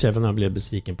Waller-Bridge, även när jag blev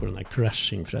besviken på den här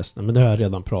Crashing förresten. Men det har jag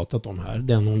redan pratat om här.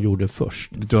 Den hon gjorde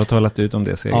först. Du har talat ut om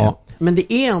det, säger jag. Ja, men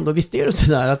det är ändå, visst är det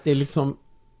sådär att det är liksom,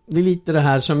 det är lite det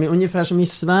här som ungefär som i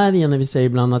Sverige när vi säger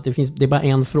ibland att det är bara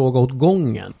en fråga åt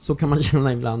gången. Så kan man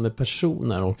känna ibland med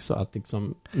personer också att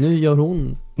liksom, nu gör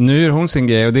hon sin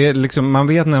grej. Och det är liksom, man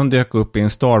vet när hon dök upp i en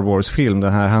Star Wars-film,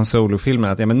 den här Han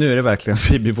Solo-filmen, att ja, men nu är det verkligen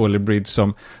Phoebe Waller-Bridge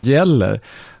som gäller.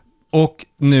 Och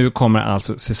nu kommer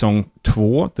alltså säsong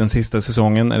 2, den sista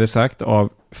säsongen är det sagt, av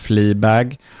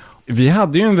Fleabag. Vi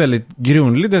hade ju en väldigt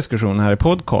grundlig diskussion här i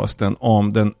podcasten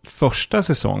om den första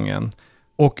säsongen.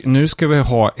 Och nu ska vi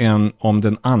ha en om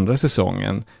den andra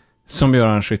säsongen som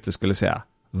Göran Skytte skulle säga.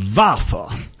 Varför?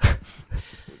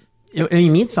 I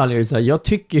mitt fall är det så här,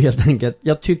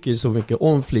 jag tycker så mycket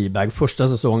om Fleabag. Första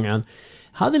säsongen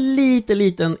hade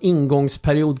liten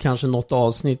ingångsperiod, kanske något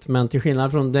avsnitt, men till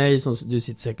skillnad från dig som du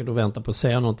sitter säkert och väntar på att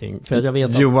säga någonting. För jag vet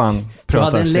att Johan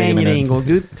pratar, du hade en längre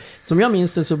ingång. Som jag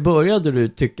minns det så började du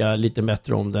tycka lite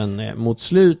bättre om den mot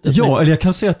slutet. Ja, eller jag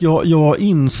kan säga att jag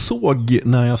insåg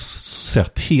när jag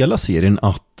sett hela serien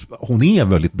att hon är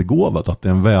väldigt begåvad, att det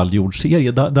är en välgjord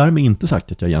serie. Därmed inte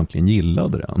sagt att jag egentligen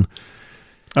gillade den.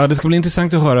 Ja, det ska bli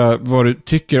intressant att höra vad du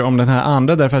tycker om den här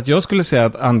andra, därför att jag skulle säga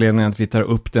att anledningen att vi tar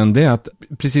upp den, det är att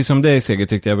precis som dig, Seger,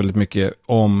 tyckte jag väldigt mycket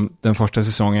om den första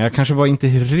säsongen. Jag kanske var inte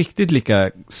riktigt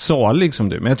lika salig som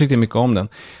du, men jag tyckte mycket om den.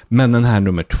 Men den här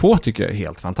nummer 2 tycker jag är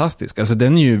helt fantastisk. Alltså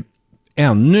den är ju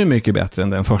ännu mycket bättre än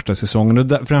den första säsongen,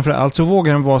 och framförallt så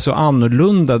vågar den vara så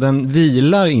annorlunda. Den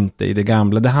vilar inte i det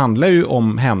gamla. Det handlar ju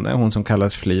om henne, hon som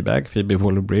kallas Fleabag, Phoebe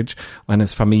Waller-Bridge, och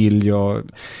hennes familj, och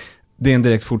det är en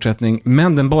direkt fortsättning,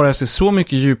 men den bara ser så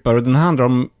mycket djupare och den handlar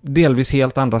om delvis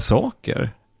helt andra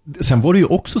saker. Sen var det ju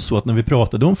också så att när vi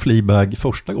pratade om Fleabag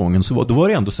första gången då var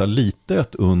det ändå så här lite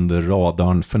ett under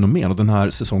radarn fenomen, och den här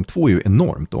säsong 2 är ju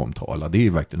enormt omtalad. Det är ju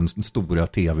verkligen den stora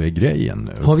tv-grejen.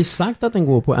 Har vi sagt att den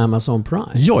går på Amazon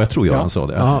Prime? Ja, jag tror han sa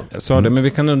det. Ja. Jag sa det, men vi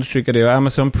kan understryka det. Och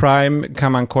Amazon Prime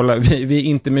kan man kolla, vi är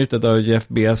inte mutade av Jeff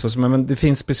Bezos, men det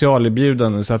finns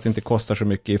specialerbjudanden så att det inte kostar så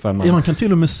mycket ifall man... Ja, man kan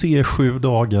till och med se 7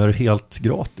 dagar helt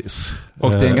gratis.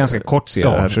 Och det är en ganska kort serie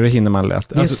här, så det hinner man lätt.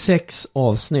 Det är 6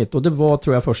 avsnitt, och det var,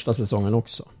 tror jag, första säsongen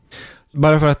också.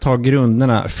 Bara för att ta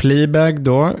grunderna. Fleabag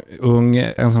då, ung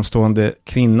ensamstående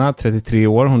kvinna, 33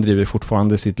 år. Hon driver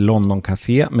fortfarande sitt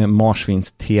London-café med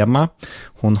marsvinstema.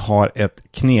 Hon har ett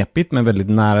knepigt men väldigt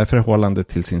nära förhållande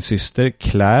till sin syster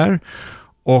Claire.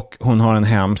 Och hon har en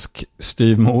hemsk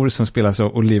styvmor som spelas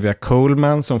av Olivia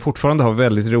Colman, som fortfarande har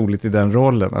väldigt roligt i den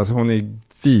rollen. Alltså hon är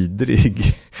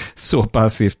vidrig. Så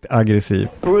passivt aggressiv.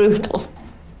 Brutal.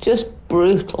 Just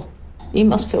brutal. You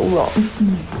must feel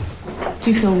rotten.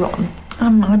 Do you feel rotten?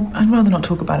 I'd rather not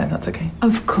talk about it, if that's okay.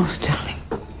 Of course, darling.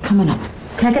 Come on up.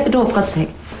 Can I get the door, for God's sake?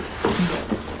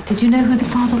 Did you know who the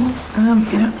father was?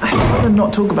 I'd rather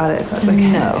not talk about it, if that's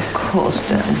okay. No, of course,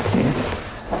 darling. Yeah.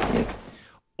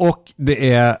 Och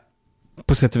det är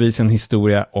på sätt och vis en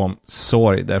historia om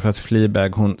sorg, därför att Fleabag,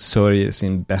 hon sörjer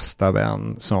sin bästa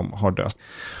vän som har dött.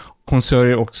 Hon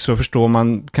sörjer också, förstår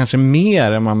man, kanske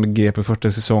mer än man begrep i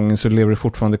första säsongen, så lever det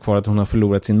fortfarande kvar att hon har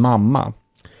förlorat sin mamma.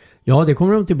 Ja, det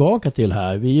kommer de tillbaka till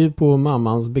här. Vi är ju på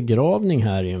mammans begravning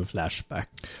här i en flashback.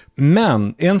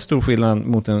 Men en stor skillnad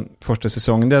mot den första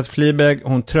säsongen, det är att Fleabag,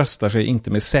 hon tröstar sig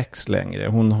inte med sex längre.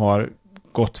 Hon har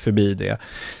gått förbi det.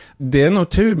 det är nog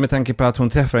tur med tanke på att hon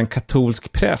träffar en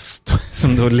katolsk präst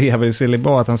som då lever i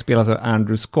celibat. Han spelas av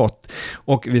Andrew Scott.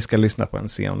 Och vi ska lyssna på en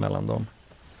scen mellan dem.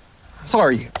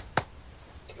 Sorry.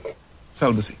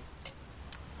 Celibacy.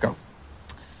 Go.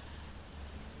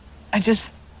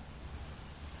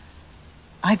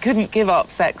 I couldn't give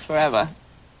up sex forever.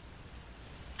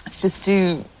 It's just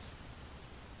too...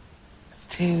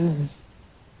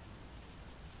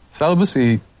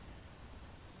 Celibacy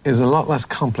is a lot less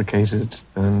complicated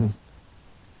than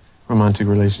romantic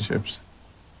relationships.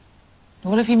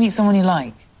 What if you meet someone you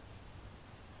like?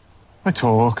 I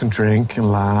talk and drink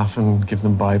and laugh and give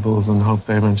them Bibles and hope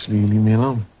they eventually leave me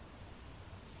alone.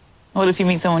 What if you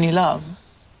meet someone you love?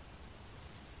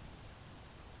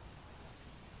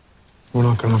 We're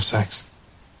not gonna have sex.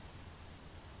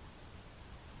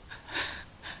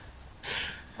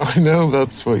 I know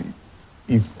that's what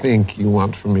you think you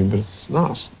want from me, but it's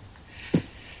not.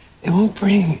 It won't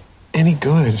bring any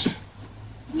good.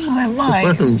 No, it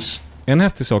might. En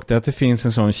häftig sak är att det finns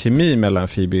en sån kemi mellan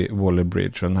Phoebe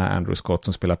Waller-Bridge och den här Andrew Scott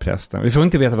som spelar prästen. Vi får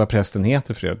inte veta vad prästen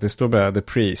heter för det. Det står bara The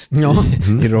Priest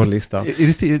i rollistan.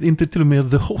 Är det inte till och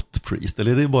med The Hot Priest,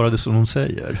 eller är det bara det som de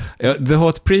säger? Ja, The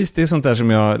Hot Priest är sånt där som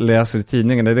jag läser i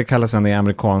tidningen. Det kallas han i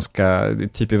amerikanska,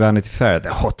 typ i Vanity Fair, The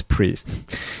Hot Priest.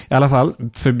 I alla fall,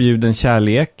 förbjuden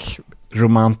kärlek,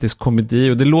 romantisk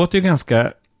komedi, och det låter ju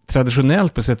ganska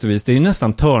traditionellt på sätt och vis. Det är ju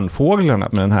nästan Törnfåglarna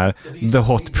med den här The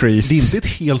Hot Priest. Det är inte ett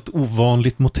helt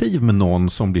ovanligt motiv med någon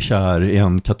som blir kär i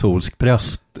en katolsk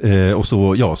präst och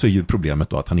så är ju problemet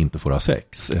då att han inte får ha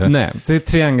sex. Nej, det är ett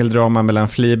triangeldrama mellan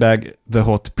Fleabag, The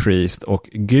Hot Priest och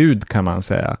Gud, kan man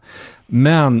säga.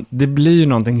 Men det blir ju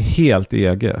någonting helt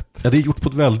eget. Ja, det är gjort på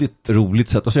ett väldigt roligt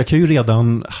sätt. Alltså jag kan ju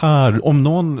redan här, om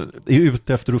någon är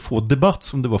ute efter att få debatt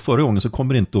som det var förra gången, så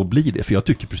kommer det inte att bli det. För jag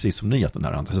tycker precis som ni att den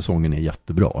här andra säsongen är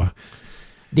jättebra.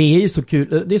 Det är ju så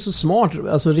kul, det är så smart,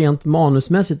 alltså rent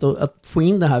manusmässigt att få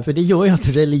in det här, för det gör ju att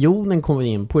religionen kommer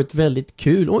in på ett väldigt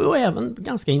kul och även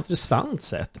ganska intressant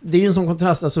sätt. Det är ju en sån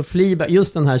kontrast, alltså Fleabag,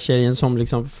 just den här tjejen som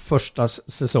liksom första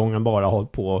säsongen bara har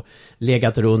på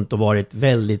legat runt och varit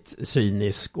väldigt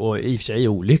cynisk och i och för sig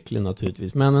olycklig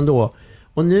naturligtvis, men ändå.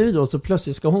 Och nu då så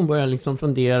plötsligt ska hon börja liksom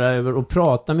fundera över och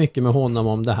prata mycket med honom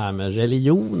om det här med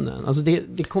religionen. Alltså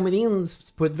det kommer in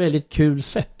på ett väldigt kul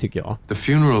sätt, tycker jag. The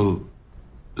funeral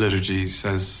liturgy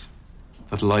says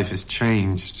that life is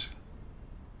changed,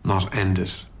 not ended.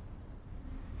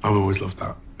 I've always loved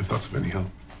that, if that's of any help.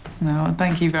 No,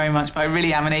 thank you very much, but I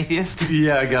really am an atheist.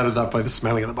 Yeah, I gathered that by the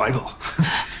smelling of the Bible.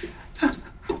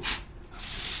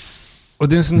 Och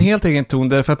det är en sån helt egen ton,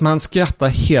 därför att man skrattar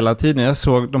hela tiden. Jag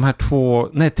såg de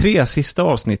här 3 sista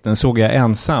avsnitten såg jag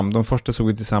ensam. De första såg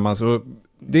vi tillsammans. Och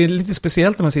det är lite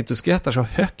speciellt när man sitter och skrattar så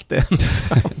högt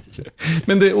ensam.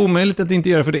 Men det är omöjligt att inte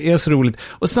göra, för det är så roligt.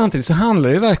 Och samtidigt så handlar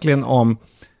det verkligen om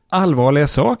allvarliga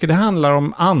saker. Det handlar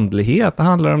om andlighet, det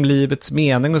handlar om livets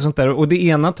mening och sånt där. Och det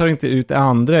ena tar inte ut det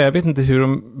andra. Jag vet inte hur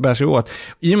de bär sig åt.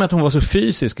 I och med att hon var så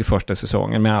fysisk i första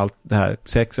säsongen med allt det här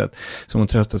sexet som hon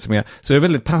tröstar sig med, så är det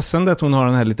väldigt passande att hon har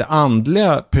den här lite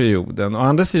andliga perioden. Å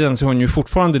andra sidan så är hon ju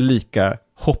fortfarande lika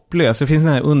hopplös. Det finns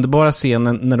den här underbara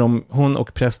scenen när hon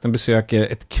och prästen besöker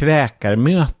ett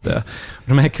kväkarmöte.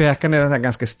 De här kväkarna är den här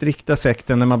ganska strikta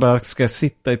sekten där man bara ska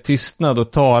sitta i tystnad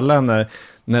och tala när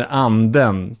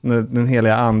den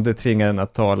heliga ande tvingar den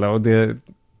att tala, och den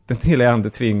heliga ande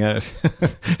tvingar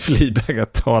Fleabag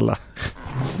att tala.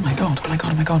 Oh my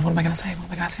god, what am I gonna say?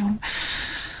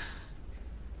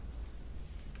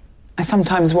 I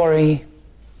sometimes worry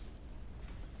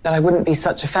that I wouldn't be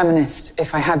such a feminist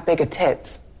if I had bigger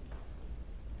tits.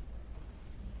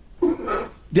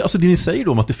 Det ni säger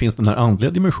då om att det finns den här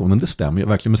andliga dimensionen, det stämmer ju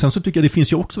verkligen. Men sen så tycker jag det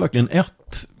finns ju också verkligen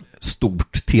ett stort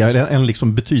en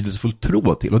liksom betydelsefull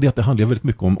tråd till, och det är att det handlar väldigt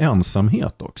mycket om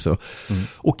ensamhet också.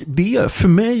 Och det för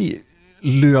mig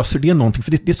löser det någonting,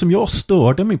 för det som jag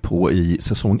störde mig på i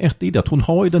säsong 1 är det att hon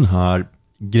har ju den här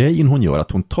grejen hon gör,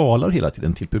 att hon talar hela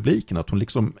tiden till publiken, att hon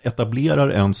liksom etablerar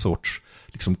en sorts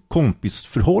liksom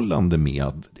kompisförhållande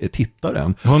med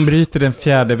tittaren. Hon bryter den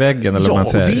fjärde väggen, eller vad man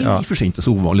säger. Ja, det är i och för sig inte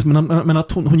så ovanligt, men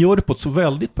att hon gör det på ett så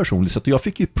väldigt personligt sätt. Och jag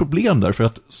fick ju problem där, för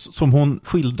att som hon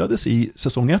skildrades i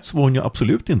säsong 1 så var hon ju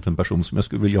absolut inte en person som jag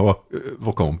skulle vilja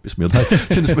vara kompis med. Det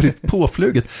här kändes väldigt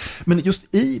påfluget. Men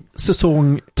just i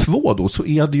säsong 2 då, så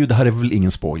är det ju, det här är väl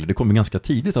ingen spoiler, det kommer ganska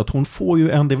tidigt, att hon får ju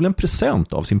det är väl en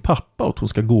present av sin pappa att hon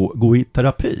ska gå i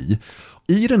terapi.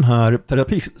 I den här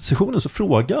terapisessionen så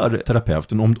frågar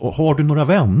terapeuten om har du några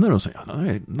vänner, och så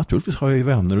nej, naturligtvis har jag ju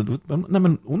vänner. Nej,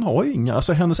 men hon har ju inga,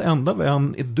 alltså hennes enda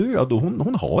vän är död, och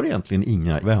hon har egentligen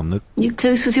inga vänner. You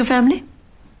close with your family?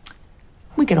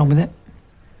 We get on with it.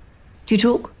 Do you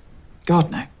talk?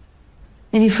 God, no.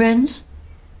 Any friends?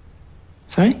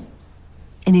 Sorry?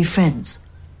 Any friends?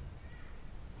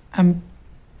 No,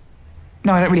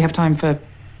 I don't really have time for...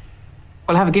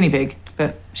 Well, I have a guinea pig, but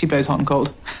she blows hot and cold.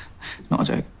 Not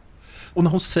a joke. Och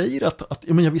när hon säger att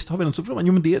ja, men jag visst har väl en så frågan,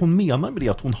 jo, men det hon menar med det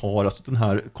att hon har alltså den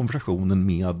här konversationen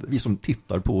med vi som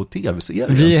tittar på tv-serier.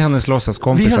 Vi är hennes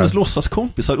låtsaskompisar. Vi är hennes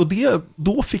låtsaskompisar, och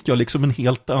då fick jag liksom en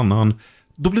helt annan...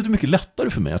 Då blev det mycket lättare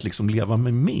för mig att liksom leva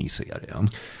med mig i serien.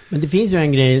 Men det finns ju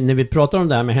en grej när vi pratar om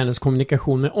det här med hennes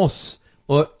kommunikation med oss.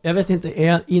 Och jag vet inte, är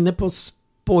jag inne på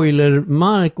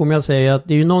spoilermark om jag säger att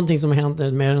det är ju någonting som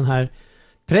händer med den här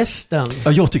prästen.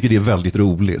 Ja, jag tycker det är väldigt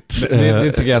roligt.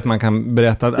 Det tycker jag att man kan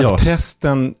berätta. Att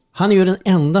prästen... Han är ju den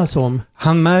enda som...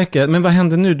 Han märker, men vad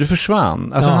hände nu? Du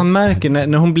försvann. Alltså han märker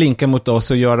när hon blinkar mot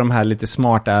oss och gör de här lite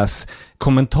smart-ass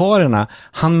kommentarerna.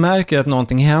 Han märker att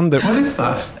någonting händer. What is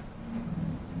that?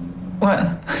 What?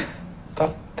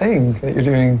 That thing that you're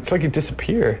doing, it's like you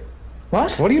disappear.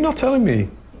 What? What are you not telling me?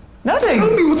 Nothing.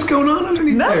 Tell me what's going on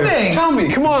underneath Nothing. there. Tell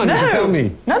me, come on, No. tell me.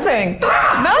 Nothing.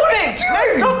 Ah, Nothing. what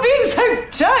are you No, doing? stop being so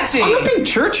churchy. I'm not being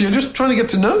churchy, I'm just trying to get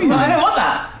to know you. No, I don't want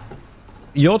that.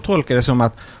 Jag tolkar det som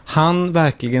att han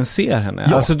verkligen ser henne.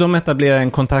 Ja. Alltså de etablerar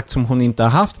en kontakt som hon inte har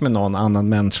haft med någon annan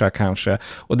människa kanske.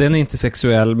 Och den är inte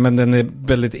sexuell, men den är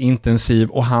väldigt intensiv.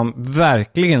 Och han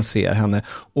verkligen ser henne.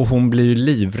 Och hon blir ju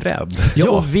livrädd. Ja,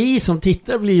 och vi som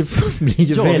tittar blir ju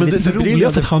Ja, väldigt men det roliga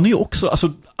förbryllade. för att han är ju också,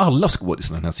 alltså alla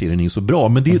skådisar i den här serien är ju så bra,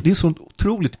 men det är så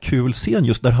otroligt kul scen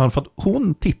just där han, för att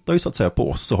hon tittar ju så att säga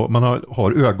på oss och man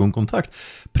har ögonkontakt.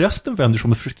 Prästen vänder sig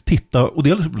om och försöker titta, och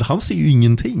han ser ju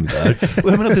ingenting där.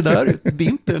 Och jag menar, det är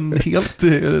inte en helt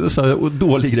så här,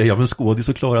 dålig grej av en skådis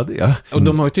att klara det. Och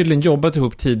de har ju tydligen jobbat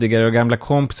ihop tidigare och gamla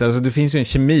kompisar, alltså det finns ju en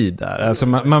kemi där. Alltså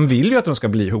man vill ju att de ska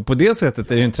bli ihop. På det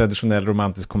sättet är det ju en traditionell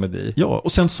romantisk komedi. Ja,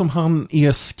 och sen som han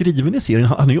är skriven i serien,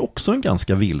 han är ju också en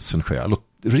ganska vilsen själ, och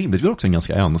rimligtvis också en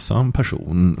ganska ensam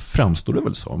person, framstår det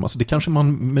väl som. Alltså det kanske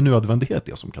man med nödvändighet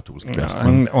är som katolsk präst.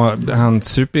 Ja, han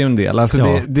super ju en del. Alltså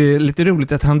det är lite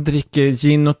roligt att han dricker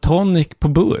gin och tonic på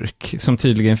burk, som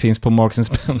tydligen finns på Marks &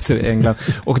 Spencer i England.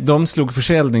 Och de slog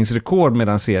försäljningsrekord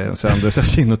medan serien sändes av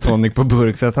gin och tonic på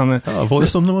burk. Så att han... Ja, var det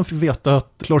som när man fick veta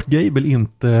att Clark Gable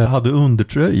inte hade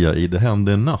undertröja i Det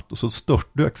hände en natt, och så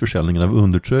störtdök försäljningen av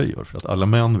undertröjor för att alla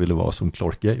män ville vara som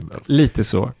Clark Gable. Lite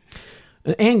så.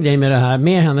 En grej med det här,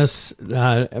 med hennes det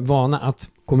här vana att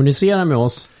kommunicera med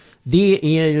oss, det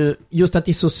är ju just att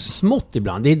det är så smått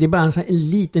ibland. Det är bara en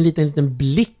liten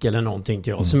blick eller någonting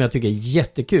till oss som jag tycker är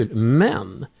jättekul.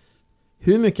 Men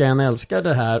hur mycket jag än älskar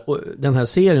det här och den här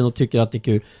serien och tycker att det är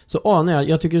kul, så anar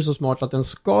jag tycker det är så smart att den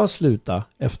ska sluta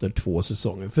efter 2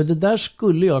 säsonger. För det där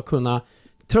skulle jag kunna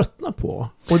tröttna på.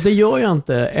 Och det gör jag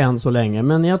inte än så länge.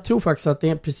 Men jag tror faktiskt att det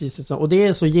är precis så. Och det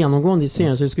är så genomgående i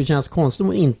serien så det skulle kännas konstigt om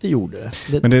man inte gjorde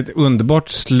det. Men det är ett underbart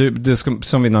slut,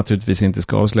 som vi naturligtvis inte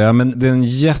ska avslöja. Men det är en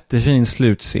jättefin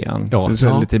slutscen. Ja. Det är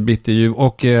så lite bitterljuv.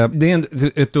 Och det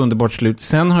är ett underbart slut.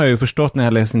 Sen har jag ju förstått när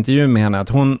jag läst intervjun med henne att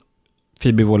hon,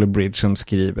 Phoebe Waller-Bridge, som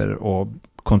skriver och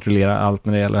kontrollera allt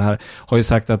när det gäller det här, har ju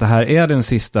sagt att det här är den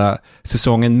sista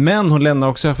säsongen, men hon lämnar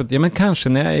också för att, ja men kanske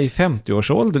när jag är i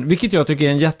 50-årsåldern, vilket jag tycker är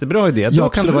en jättebra idé. Då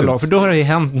kan det vara lag, för då har det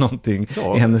hänt någonting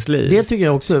i hennes liv. Det tycker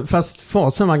jag också, fast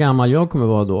fasen vad gammal jag kommer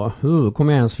vara då.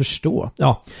 Kommer jag ens förstå?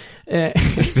 Ja.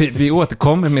 Vi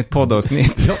återkommer med ett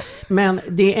poddavsnitt. Ja. Men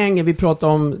det är en grej, vi pratar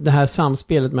om det här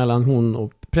samspelet mellan hon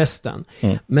och prästen.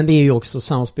 Men det är ju också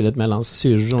samspelet mellan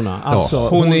syrrorna. Alltså,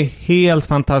 hon är helt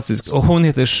fantastisk. Och hon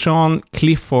heter Sean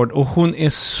Clifford. Och hon är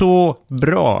så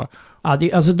bra. Ja,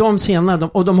 alltså de scenerna,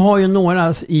 och de har ju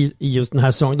några i just den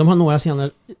här sången. De har några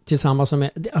scener tillsammans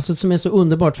som är så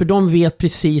underbart. För de vet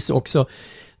precis också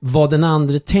vad den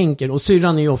andra tänker. Och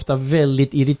syrran är ju ofta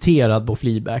väldigt irriterad på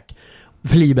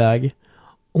Fleabag.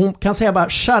 Hon kan säga bara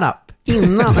shut up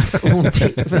innan hon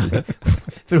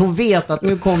för hon vet att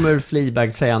nu kommer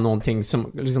Fleabag säga någonting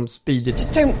som liksom spydigt.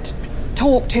 Just don't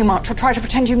talk too much or try to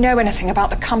pretend you know anything about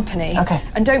the company. Okay.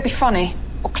 And don't be funny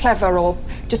or clever or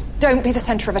just don't be the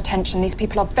center of attention. These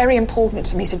people are very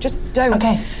important to me, so just don't.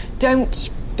 Okay.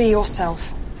 Don't be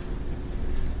yourself.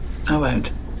 I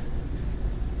won't.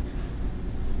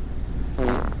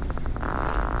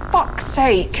 Fuck's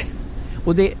sake.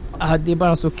 Och det är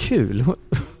bara så kul.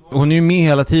 Hon är ju med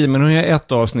hela tiden, men hon har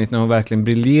ett avsnitt när hon verkligen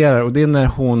briljerar, och det är när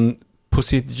hon på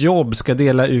sitt jobb ska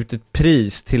dela ut ett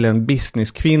pris till en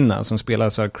businesskvinna som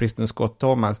spelas av Kristen Scott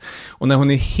Thomas, och när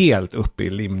hon är helt uppe i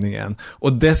limningen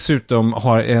och dessutom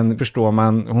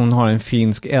hon har en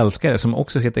finsk älskare som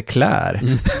också heter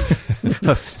Claire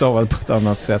fast stavad på ett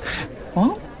annat sätt.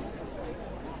 What?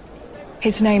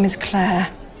 His name is Claire.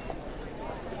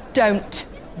 Don't.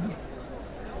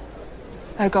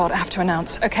 Oh God, I have to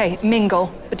announce. Okay, mingle,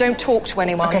 but don't talk to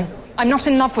anyone. Okay. I'm not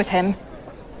in love with him.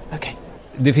 Okay.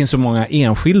 Det finns så många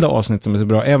enskilda avsnitt som är så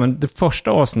bra. Även det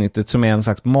första avsnittet som är en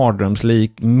slags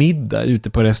mardrömslik middag ute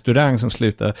på restaurang som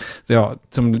slutar,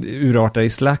 som urartar i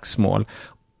slagsmål.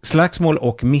 Slagsmål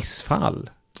och missfall.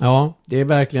 Ja, det är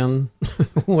verkligen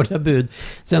hårda bud.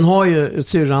 Sen har ju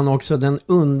syrran också den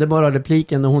underbara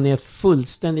repliken när hon är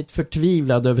fullständigt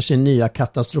förtvivlad över sin nya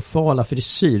katastrofala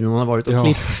frisyr. Hon har varit och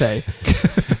klippt sig.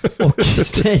 Och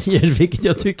säger, vilket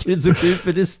jag tycker är så kul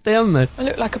för det stämmer. I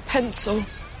look like a pencil.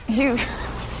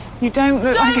 You don't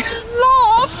look like...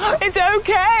 laugh! It's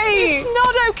okay! It's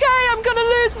not okay! I'm gonna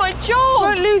lose my job!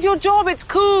 Don't lose your job, it's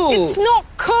cool! It's not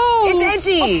cool! It's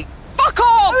edgy! Oh, fuck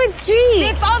off! Oh, it's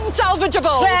cheap! It's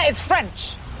unsalvageable! Claire, it's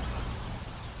French!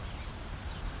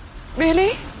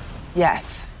 Really?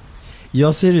 Yes.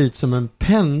 Jag ser ut som en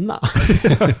penna.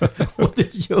 Och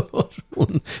det gör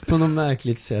hon på något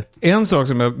märkligt sätt. En sak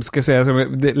som jag ska säga som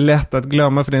är lätt att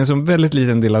glömma, för det är en så väldigt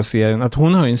liten del av serien, att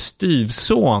hon har en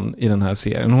styvson i den här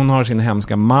serien. Hon har sin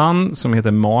hemska man som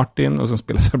heter Martin och som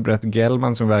spelas av Brett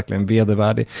Gelman som är verkligen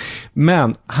vedervärdig.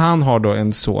 Men han har då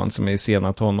en son som är i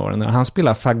sena tonåren och han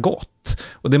spelar fagott.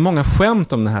 Och det är många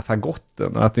skämt om den här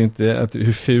fagotten och att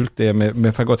hur fult det är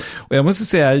med fagott. Och jag måste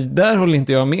säga, där håller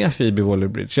inte jag med Phoebe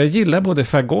Waller-Bridge. Jag gillar både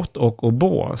fagott och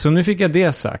oboe. Så nu fick jag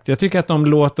det sagt. Jag tycker att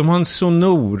de har en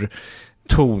sonor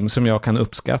ton som jag kan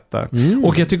uppskatta.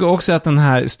 Och jag tycker också att den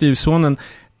här styvsonen,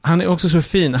 han är också så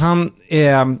fin. Han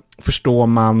är, förstår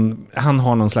man, han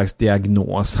har någon slags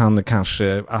diagnos. Han är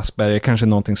kanske Asperger, kanske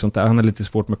någonting sånt där. Han har lite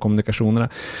svårt med kommunikationerna.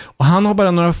 Och han har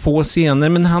bara några få scener,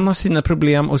 men han har sina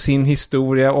problem och sin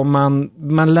historia. Och man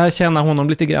lär känna honom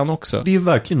lite grann också. Det är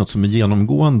verkligen något som är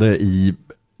genomgående i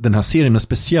den här serien, men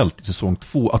speciellt i säsong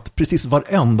 2, att precis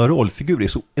varenda rollfigur är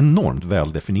så enormt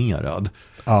väldefinierad.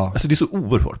 Ja. Alltså det är så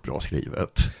oerhört bra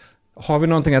skrivet. Har vi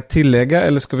någonting att tillägga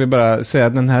eller ska vi bara säga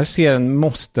att den här serien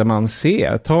måste man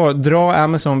se? Dra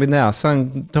Amazon vid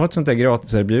näsan, ta ett sånt där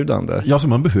gratiserbjudande. Ja, så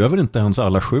man behöver inte ens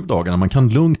alla 7 dagarna. Man kan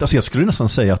lugnt, alltså jag skulle nästan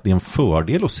säga att det är en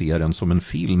fördel att se den som en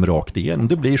film rakt igenom.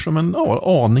 Det blir som en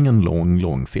aningen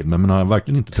lång film, men man har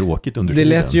verkligen inte tråkigt under tiden.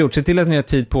 Det är lätt gjort, se till att ni har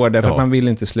tid på det för att man vill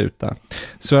inte sluta.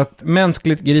 Så att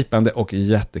mänskligt gripande och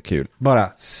jättekul. Bara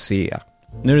se.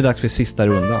 Nu är det dags för sista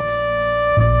rundan.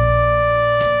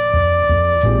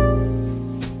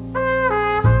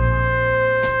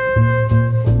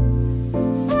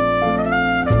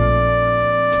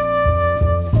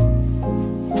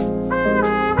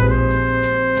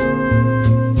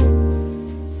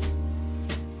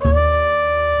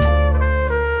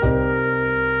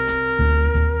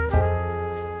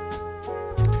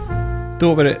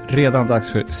 Då var det redan dags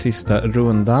för sista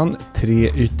rundan.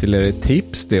 3 ytterligare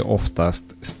tips. Det är oftast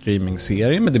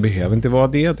streamingserier, men det behöver inte vara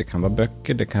det. Det kan vara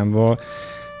böcker, det kan vara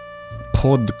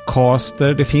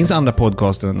podcaster. Det finns andra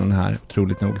podcaster än den här,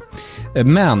 troligt nog.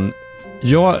 Men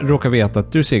jag råkar veta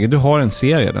att du, Seger, du har en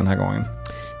serie den här gången.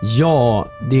 Ja,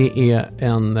 det är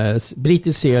en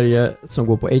brittisk serie som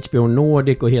går på HBO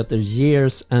Nordic och heter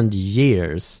Years and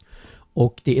Years.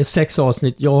 Och det är 6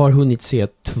 avsnitt. Jag har hunnit se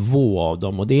 2 av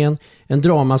dem. Och det är en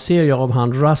dramaserie av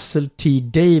han Russell T.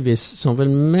 Davies som väl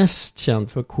mest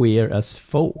känd för Queer as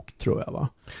Folk, tror jag, va?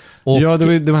 Och, ja,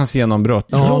 det var hans genombrott.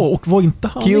 Ja, och var inte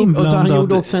han inblandad? Och så han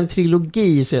gjorde också en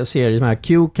trilogi i serien som här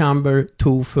Cucumber,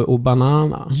 Tofu och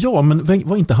Banana. Ja, men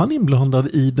var inte han inblandad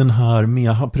i den här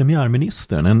med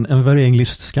premiärministern? En Very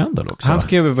English Scandal också? Han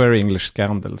skrev Very English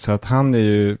Scandal, så att han är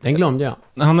ju... Den glömde jag.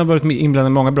 Han har varit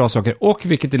inblandad i många bra saker. Och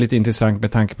vilket är lite intressant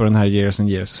med tanke på den här Years and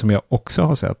Years som jag också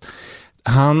har sett.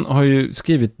 Han har ju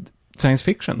skrivit science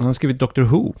fiction. Han har skrivit Doctor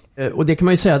Who. Och det kan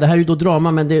man ju säga, det här är ju då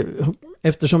drama, men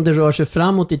eftersom det rör sig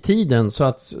framåt i tiden så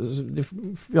att,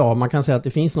 ja, man kan säga att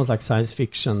det finns någon slags science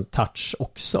fiction touch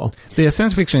också. Det är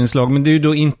science fiction-inslag, men det är ju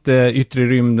då inte yttre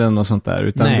rymden och sånt där,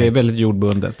 utan det är väldigt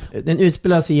jordbundet. Den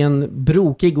utspelas i en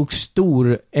brokig och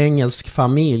stor engelsk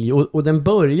familj och den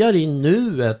börjar i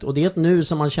nuet, och det är ett nu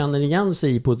som man känner igen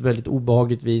sig i på ett väldigt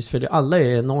obehagligt vis, för alla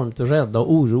är enormt rädda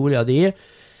och oroliga. Det är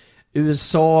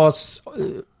USAs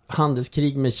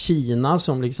handelskrig med Kina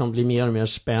som liksom blir mer och mer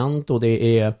spänt, och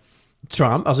det är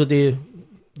Trump, alltså det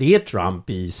är Trump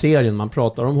i serien, man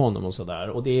pratar om honom och sådär,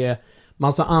 och det är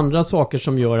massa andra saker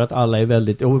som gör att alla är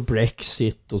väldigt, och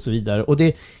Brexit och så vidare. Och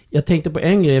jag tänkte på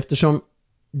en grej, eftersom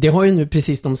det har ju nu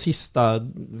precis de sista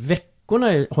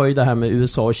veckorna har ju det här med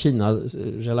USA och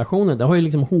Kina-relationen, det har ju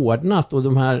liksom hårdnat, och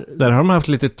de här... Där har de haft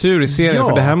lite tur i serien,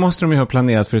 för det här måste de ju ha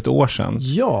planerat för ett år sedan.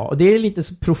 Ja, och det är lite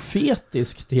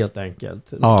profetiskt helt enkelt,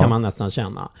 kan man nästan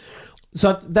känna. Så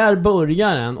att där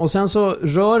börjar den, och sen så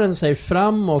rör den sig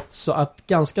framåt, så att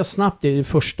ganska snabbt i det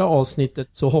första avsnittet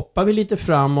så hoppar vi lite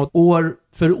framåt år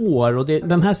för år, och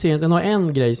den här serien, den har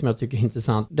en grej som jag tycker är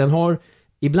intressant. Den har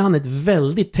ibland ett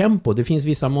väldigt tempo. Det finns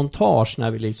vissa montage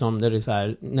när vi liksom, där det är så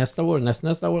här, nästa år,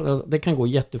 nästa år, det kan gå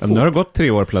jättefort. Nu har det gått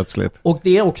 3 år plötsligt. Och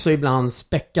det är också ibland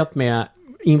späckat med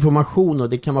information och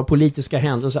det kan vara politiska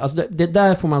händelser. Alltså det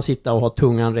där får man sitta och ha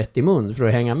tungan rätt i mun för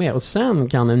att hänga med. Och sen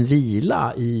kan den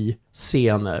vila i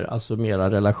scener, alltså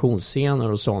mera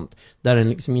relationsscener och sånt, där den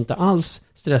liksom inte alls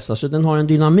stressar. Så den har en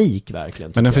dynamik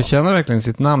verkligen. Men den förtjänar verkligen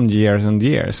sitt namn Years and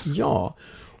Years. Ja,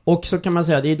 och så kan man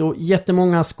säga, det är då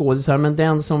jättemånga skådespelare, men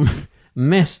den som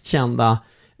mest kända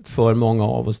för många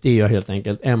av oss, det är ju helt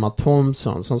enkelt Emma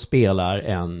Thompson som spelar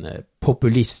en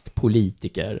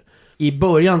populistpolitiker. I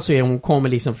början så är hon, kommer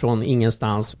liksom från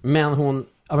ingenstans, men hon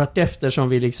har varit efter som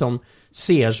vi liksom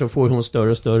ser, så får hon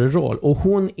större och större roll. Och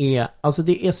hon är, alltså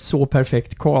det är så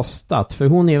perfekt castat, för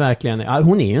hon är verkligen,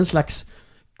 hon är ju en slags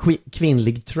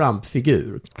kvinnlig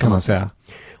Trump-figur kan man säga.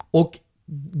 Och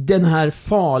den här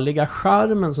farliga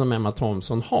charmen som Emma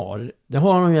Thompson har, det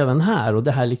har hon ju även här, och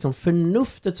det här liksom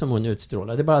förnuftet som hon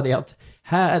utstrålar, det är bara det att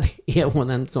här är hon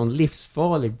en sån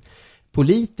livsfarlig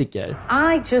politiker.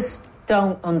 I just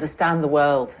don't understand the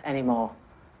world anymore.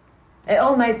 It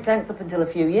all made sense up until a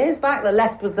few years back. The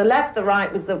left was the left, the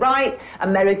right was the right,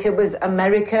 America was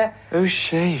America. Who's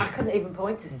she? I couldn't even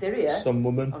point to Syria Some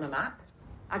woman on a map.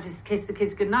 I just kissed the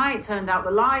kids goodnight, turned out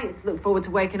the lights, looked forward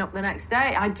to waking up the next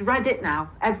day. I dread it now,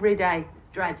 every day.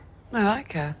 Dread. I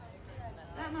like her.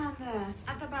 That man there,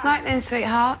 at the back. Night then,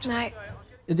 sweetheart. Night.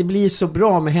 Det blir så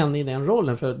bra med henne i den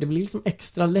rollen, för det blir liksom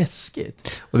extra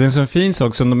läskigt. Och det är en sån fin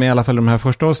sak som de i alla fall de här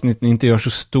första avsnitten inte gör så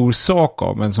stor sak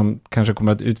av, men som kanske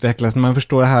kommer att utvecklas när man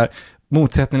förstår det här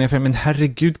motsättningen. För men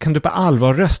herregud, kan du på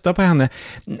allvar rösta på henne?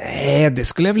 Nej, det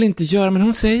skulle jag väl inte göra, men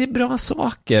hon säger bra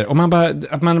saker. Och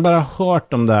att man bara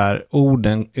hört de där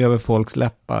orden över folks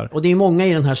läppar. Och det är många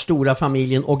i den här stora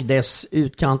familjen och dess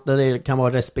utkant där det kan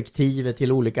vara respektive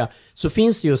till olika. Så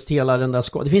finns det just hela den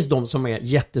där det finns de som är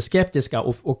jätteskeptiska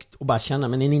och bara känner,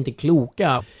 men är ni inte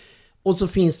kloka? Och så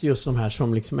finns det just de här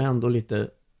som liksom ändå lite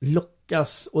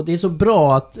lockas. Och det är så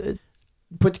bra att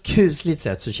på ett kusligt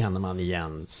sätt så känner man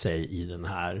igen sig i den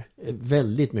här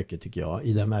väldigt mycket, tycker jag,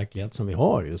 i den verklighet som vi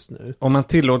har just nu. Om man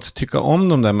tillåts tycka om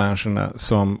de där människorna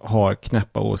som har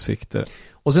knäppa åsikter.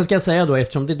 Och sen ska jag säga då,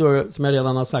 eftersom det då, som jag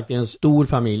redan har sagt, är en stor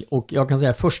familj, och jag kan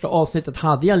säga första avsnittet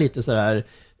hade jag lite sådär,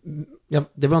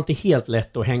 det var inte helt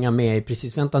lätt att hänga med i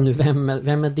precis, vänta nu, vem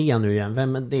är det nu igen?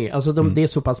 Vem är det? Alltså det är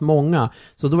så pass många,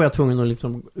 så då var jag tvungen att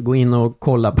liksom gå in och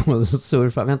kolla på och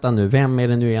surfa, vänta nu, vem är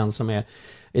det nu igen som är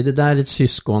det där ett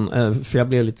syskon? För jag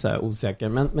blev lite så här osäker.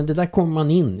 Men det där kommer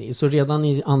man in i. Så redan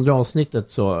i andra avsnittet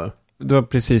så... Det var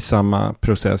precis samma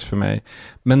process för mig.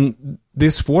 Men det är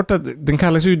svårt att... Den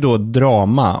kallas ju då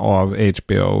drama av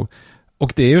HBO.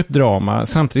 Och det är ju ett drama.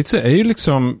 Samtidigt så är ju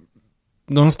liksom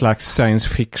någon slags science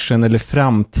fiction eller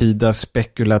framtida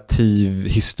spekulativ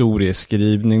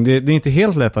historieskrivning. Det är inte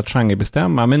helt lätt att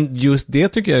genrebestämma, men just det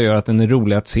tycker jag gör att den är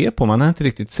rolig att se på. Man har inte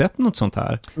riktigt sett något sånt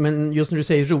här. Men just när du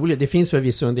säger rolig, det finns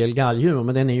förvisso en del galghumor,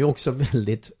 men den är ju också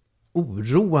väldigt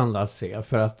oroande att se,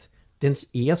 för att den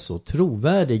är så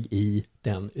trovärdig i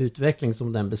den utveckling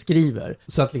som den beskriver.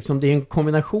 Så att liksom det är en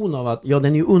kombination av att, ja,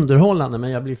 den är ju underhållande,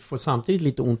 men jag får samtidigt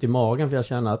lite ont i magen, för jag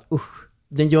känner att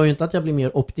den gör ju inte att jag blir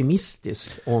mer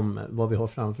optimistisk om vad vi har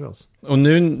framför oss. Och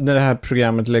nu när det här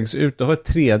programmet läggs ut, då har ett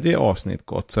 3:e avsnitt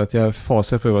gått, så att jag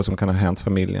fasar för vad som kan ha hänt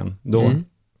familjen då. Mm.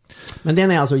 Men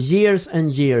den är alltså Years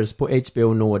and Years på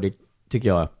HBO Nordic, tycker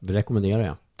jag, rekommenderar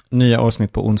jag. Nya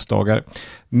avsnitt på onsdagar.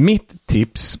 Mitt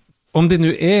tips, om det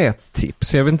nu är ett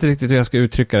tips, jag vet inte riktigt hur jag ska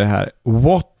uttrycka det här.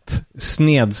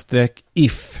 What/if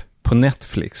på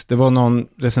Netflix. Det var någon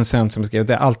recensent som skrev att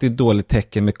det är alltid dåligt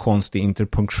tecken med konstig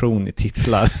interpunktion i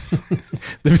titlar.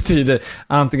 Det betyder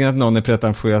antingen att någon är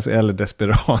pretentiös eller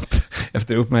desperat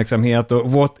efter uppmärksamhet.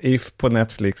 Och What If på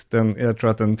Netflix, jag tror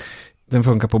att den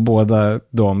funkar på båda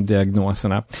de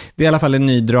diagnoserna. Det är i alla fall en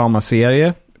ny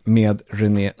dramaserie med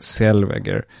Renée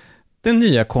Zellweger. Den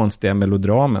nya konstiga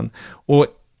melodramen. Och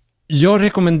jag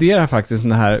rekommenderar faktiskt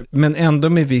den här, men ändå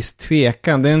med viss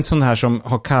tvekan. Det är en sån här som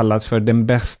har kallats för den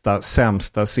bästa,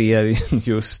 sämsta serien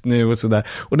just nu och sådär.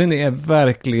 Och den är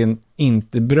verkligen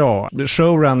inte bra.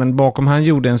 Showrunnern bakom, han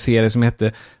gjorde en serie som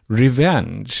hette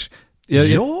Revenge.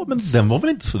 Ja, men den var väl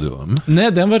inte så dum?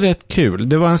 Nej, den var rätt kul.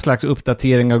 Det var en slags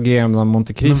uppdatering av Game of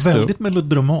Monte Cristo. Men väldigt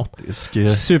melodramatisk.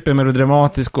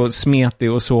 Supermelodramatisk och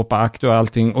smetig och såpaaktig och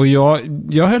allting. Och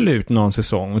jag höll ut någon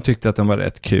säsong och tyckte att den var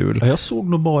rätt kul. Ja, jag såg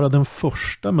nog bara den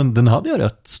första, men den hade jag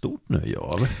rätt stort nöje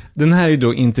av. Den här är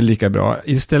då inte lika bra.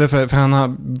 Istället för han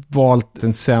har valt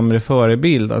en sämre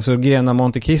förebild. Alltså Game of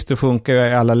Monte Cristo funkar ju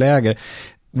i alla läger.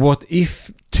 What If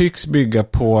tycks bygga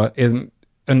på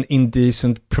en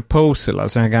indecent proposal,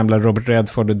 alltså den gamla Robert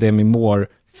Redford och Demi Moore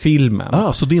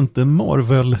filmen. Så det är inte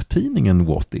Marvel-tidningen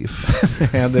What If?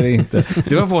 Nej, det är inte.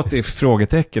 Det var What If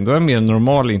frågetecken. Det var mer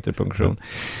normal interpunktion.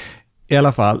 I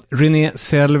alla fall, Renée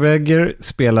Zellweger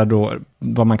spelar då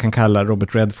vad man kan kalla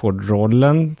Robert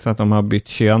Redford-rollen, så att de har bytt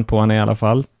kön på henne i alla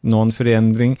fall, någon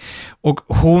förändring. Och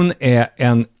hon är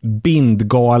en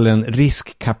bindgalen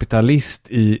riskkapitalist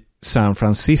i San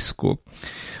Francisco.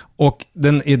 Och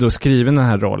den är då skriven, den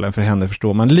här rollen, för henne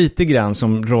förstår man lite grann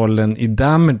som rollen i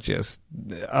Damages.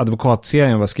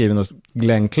 Advokatserien var skriven av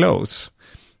Glenn Close.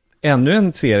 Ännu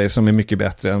en serie som är mycket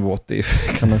bättre än What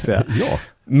If, kan man säga. Ja,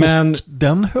 men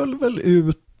den höll väl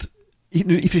ut...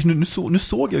 Nu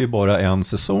såg jag ju bara en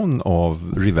säsong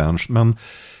av Revenge, men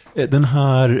den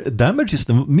här Damages,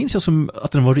 den minns jag som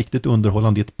att den var riktigt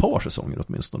underhållande i ett par säsonger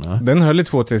åtminstone. Den höll i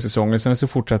 2-3 säsonger, sen så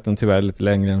fortsatte den tyvärr lite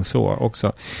längre än så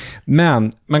också.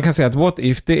 Men man kan säga att What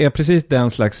If, det är precis den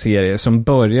slags serie som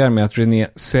börjar med att Renée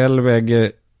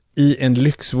Zellweger i en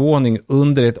lyxvåning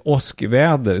under ett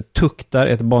åskväder tuktar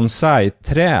ett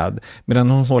bonsai-träd medan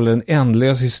hon håller en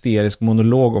ändlös hysterisk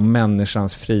monolog om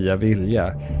människans fria vilja.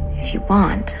 If you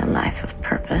want a life of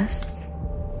purpose,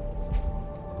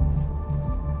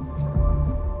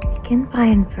 begin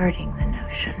by inverting the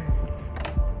notion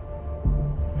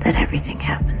that everything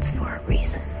happens for a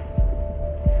reason.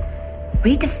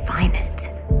 Redefine it.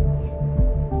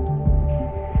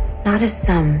 Not as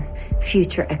some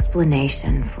future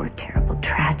explanation for terrible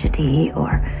tragedy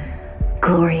or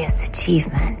glorious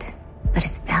achievement, but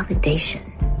as validation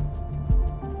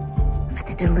for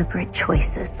the deliberate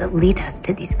choices that lead us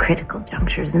to these critical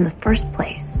junctures in the first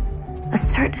place.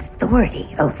 Assert authority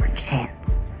over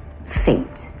chance,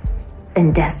 fate,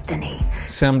 and destiny.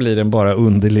 Sen blir den bara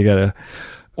underligare.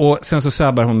 Och sen så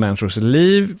sabbar hon människors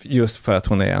liv just för att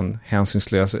hon är en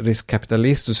hänsynslös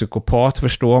riskkapitalist och psykopat,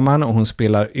 förstår man. Och hon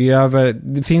spelar över,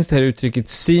 det finns det här uttrycket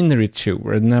scenery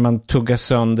tour, när man tuggar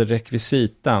sönder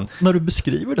rekvisitan. När du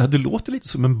beskriver det här, det låter lite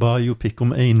som en biopic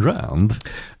om Ayn Rand.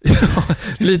 Ja,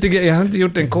 lite, jag har inte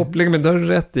gjort en koppling, men det har du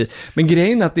rätt i. Men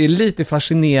grejen är att det är lite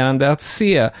fascinerande att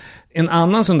se en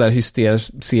annan sån där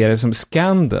hysterisk serie som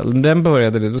Scandal. Den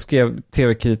började det, då skrev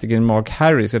tv-kritikern Mark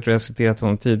Harris, jag tror jag citerat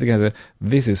honom tidigare,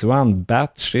 "This is one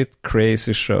batshit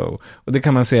crazy show." Och det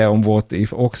kan man säga om What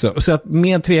If också. Så att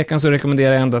med tvekan så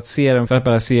rekommenderar jag ändå att se den, för att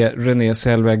bara se Renée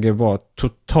Zellweger vara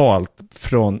totalt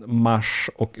från Mars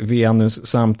och Venus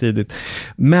samtidigt.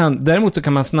 Men däremot så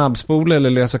kan man snabbspola eller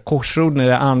lösa korsord när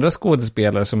det är andra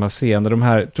skådespelare som har scener. De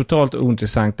här totalt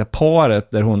ointressanta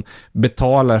paret där hon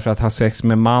betalar för att ha sex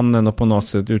med mannen och på något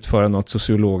sätt utföra något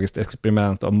sociologiskt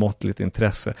experiment av måttligt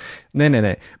intresse.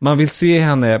 Nej. Man vill se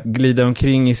henne glida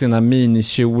omkring i sina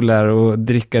minikjolar och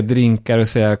dricka drinkar och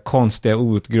säga konstiga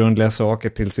outgrundliga saker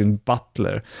till sin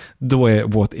butler. Då är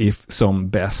What If som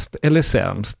bäst, eller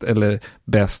sämst, eller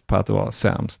bäst på att vara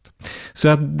sämst. Så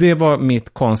att det var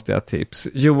mitt konstiga tips.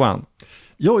 Johan?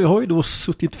 Ja, jag har ju då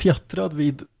suttit fjättrad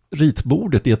vid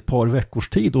ritbordet i ett par veckors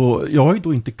tid och jag har ju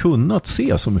då inte kunnat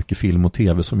se så mycket film och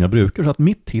tv som jag brukar, så att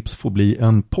mitt tips får bli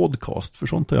en podcast, för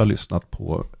sånt har jag lyssnat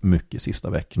på mycket sista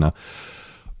veckorna.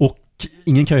 Och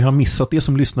ingen kan ju ha missat det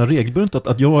som lyssnar regelbundet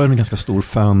att jag är en ganska stor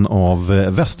fan av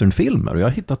westernfilmer, och jag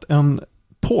har hittat en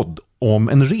podd om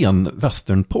en ren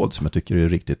westernpodd som jag tycker är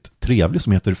riktigt trevlig,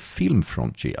 som heter Film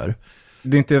Frontier.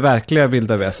 Det är inte verkliga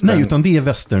vilda västern? Nej, utan det är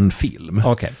westernfilm.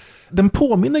 Okej. Den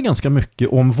påminner ganska mycket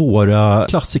om våra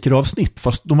klassikeravsnitt,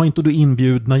 fast de har inte då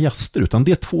inbjudna gäster, utan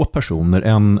det är 2 personer,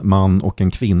 en man och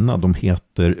en kvinna. De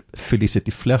heter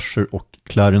Felicity Fletcher och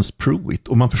Clarence Pruitt,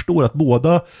 och man förstår att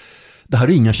båda, det här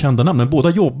är inga kända namn, men båda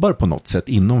jobbar på något sätt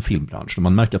inom filmbranschen.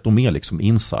 Man märker att de är liksom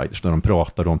insiders när de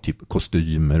pratar om typ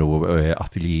kostymer och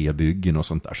ateljébyggen och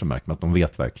sånt där, så märker man att de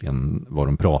vet verkligen vad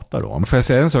de pratar om. Får jag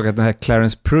säga en sak, att den här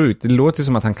Clarence Pruitt, det låter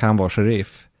som att han kan vara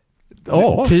sheriff.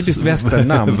 Ja, typiskt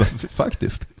västernnamn.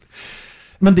 Faktiskt.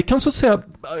 Men det kan så att säga,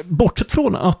 bortsett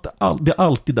från att det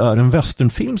alltid är en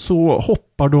westernfilm, så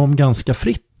hoppar de ganska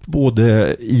fritt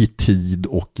både i tid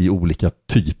och i olika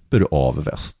typer av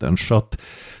western. Så att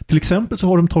till exempel så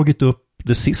har de tagit upp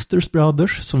The Sisters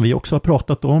Brothers, som vi också har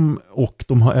pratat om, och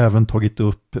de har även tagit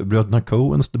upp bröderna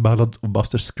Coens The Ballad of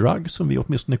Buster Scruggs, som vi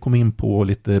åtminstone kom in på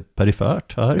lite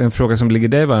perifert här. En fråga som ligger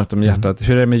dig varmt om hjärtat.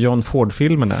 Hur är det med John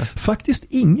Ford-filmerna? Faktiskt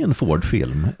ingen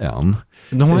Ford-film än.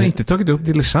 De har inte tagit upp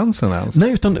diligensen ens.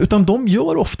 Nej, utan de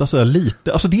gör ofta så här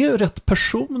lite, alltså det är rätt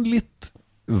personligt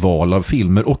val av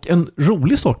filmer, och en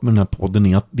rolig sak med den här podden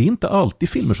är att det är inte alltid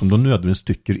filmer som de nödvändigtvis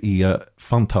tycker är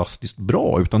fantastiskt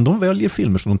bra, utan de väljer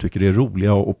filmer som de tycker är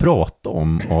roliga att prata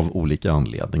om av olika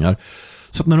anledningar.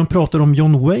 Så att när de pratar om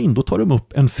John Wayne, då tar de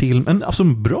upp en film, alltså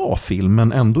en bra film,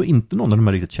 men ändå inte någon av de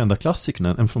här riktigt kända klassikerna,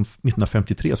 en från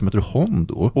 1953 som heter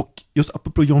Hondo. Och just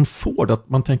apropå John Ford, att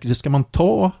man tänker sig, ska man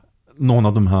ta någon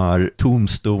av de här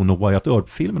Tombstone och Wyatt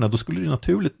Earp-filmerna, då skulle det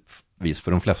naturligtvis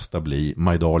för de flesta bli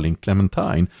My Darling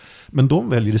Clementine. Men de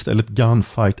väljer istället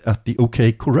Gunfight at the OK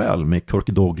Corral med Kirk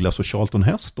Douglas och Charlton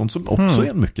Heston, som också är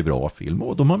en mycket bra film,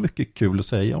 och de har mycket kul att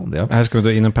säga om det. Här ska vi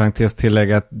då inom parentes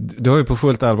tillägga att du har ju på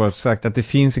fullt allvar sagt att det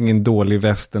finns ingen dålig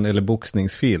western eller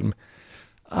boxningsfilm.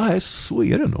 Nej, så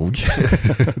är det nog.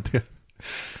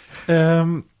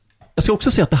 Jag ska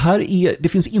också säga att det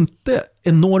finns inte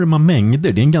enorma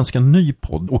mängder. Det är en ganska ny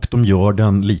podd och de gör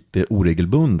den lite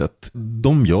oregelbundet.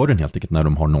 De gör den helt enkelt när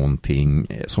de har någonting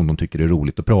som de tycker är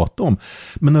roligt att prata om.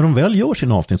 Men när de väl gör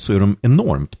sin avsnitt så är de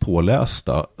enormt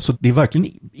pålästa. Så det är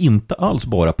verkligen inte alls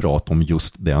bara prata om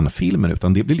just den filmen,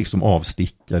 utan det blir liksom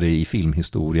avstickare i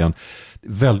filmhistorien.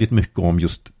 Väldigt mycket om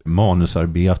just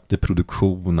manusarbete,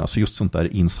 produktion, alltså just sånt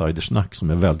där insidersnack som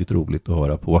är väldigt roligt att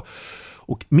höra på.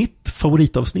 Och mitt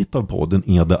favoritavsnitt av podden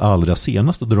är det allra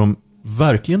senaste, där de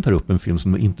verkligen tar upp en film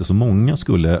som inte så många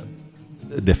skulle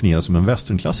definiera som en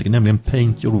westernklassiker, nämligen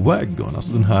Paint Your Wagon,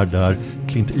 alltså den här där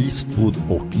Clint Eastwood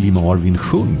och Lee Marvin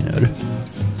sjunger.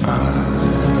 I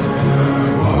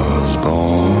was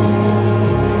born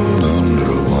under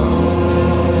a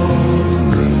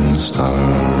wandering star.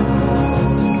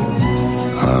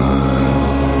 I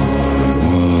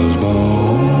was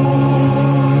born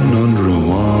under a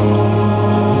wandering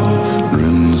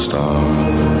star.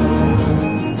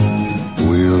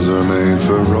 Wheels are made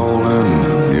for rolling,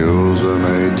 mules are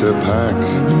made to pack.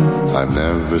 I've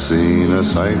never seen a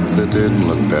sight that didn't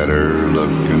look better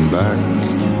looking back.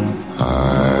 I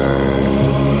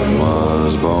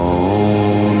was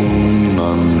born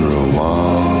under a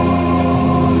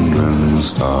wandering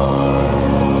star.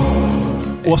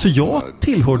 Och alltså jag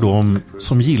tillhör dem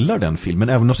som gillar den filmen,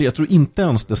 även om jag tror inte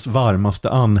ens dess varmaste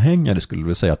anhängare skulle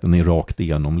vilja säga att den är rakt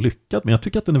igenom lyckad, men jag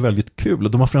tycker att den är väldigt kul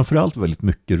och de har framförallt väldigt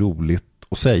mycket roligt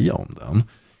att säga om den.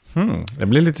 Jag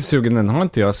blir lite sugen, den har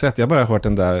inte jag sett. Jag har bara hört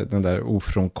den där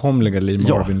ofrånkomliga Lee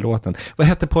Marvin-låten. Vad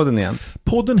hette podden igen?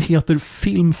 Podden heter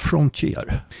Film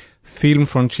Frontier. Film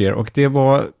Frontier, och det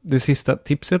var det sista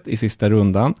tipset i sista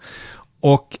rundan.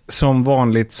 Och som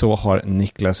vanligt så har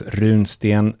Niklas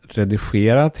Runsten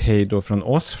redigerat. Hej då från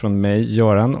oss, från mig,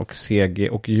 Göran och CG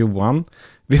och Johan.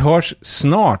 Vi hörs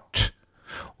snart.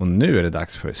 Och nu är det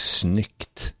dags för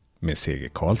Snyggt med CG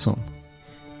Karlsson.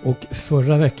 Och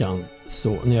förra veckan,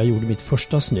 så när jag gjorde mitt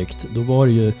första Snyggt, då var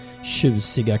det ju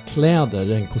tjusiga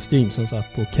kläder, en kostym som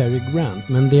satt på Cary Grant.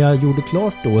 Men det jag gjorde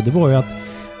klart då, det var ju att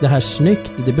det här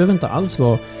Snyggt, det behöver inte alls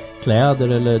vara kläder,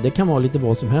 eller det kan vara lite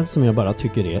vad som helst som jag bara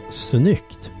tycker är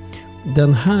snyggt.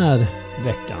 Den här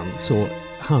veckan så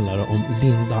handlar det om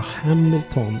Linda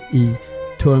Hamilton i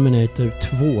Terminator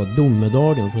 2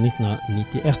 Domedagen från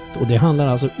 1991, och det handlar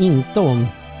alltså inte om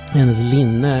hennes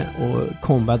linne och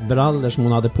combatbrallor som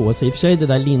hon hade på sig. I och för sig, det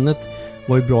där linnet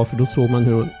var ju bra, för då såg man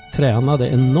hur hon tränade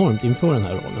enormt inför den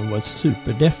här rollen. Hon var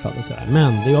superdeffad och sådär.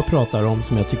 Men det jag pratar om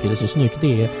som jag tycker är så snyggt,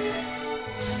 det är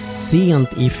sent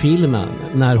i filmen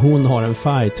när hon har en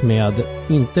fight med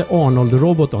inte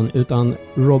Arnold-roboten utan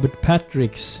Robert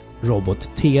Patricks robot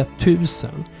T-1000.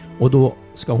 Och då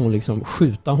ska hon liksom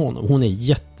skjuta honom. Hon är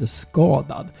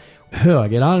jätteskadad.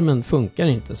 Högerarmen funkar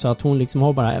inte, så att hon liksom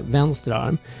har bara vänster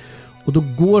arm. Och då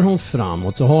går hon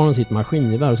framåt, så har hon sitt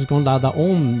maskingevär och så ska hon ladda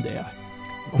om det.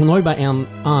 Hon har ju bara en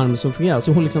arm som fungerar,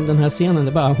 så hon liksom, den här scenen,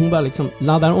 det bara, hon bara liksom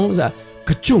laddar om så här,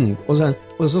 kachung,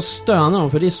 och så stönar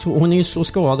hon, för det är så, hon är ju så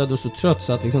skadad och så trött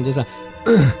så att liksom det är så här,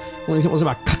 hon liksom, och så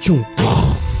bara kachung,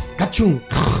 kachung,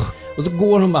 och så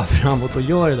går hon bara framåt och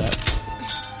gör det där.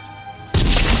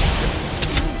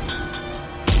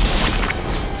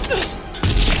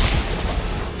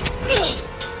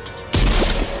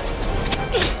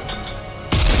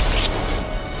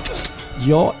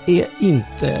 Jag är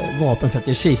inte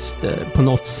vapenfetischist på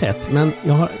något sätt, men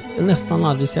jag har nästan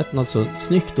aldrig sett något så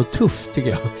snyggt och tufft, tycker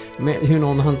jag, med hur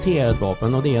någon hanterar ett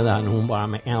vapen, och det är där när hon bara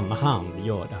med en hand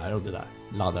gör det här och det där,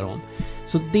 laddar om.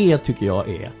 Så det tycker jag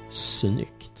är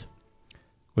snyggt.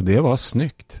 Och det var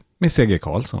Snyggt med CG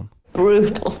Karlsson.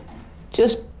 Brutal.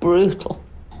 Just brutal.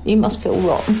 You must feel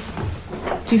rotten.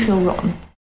 Do you feel rotten?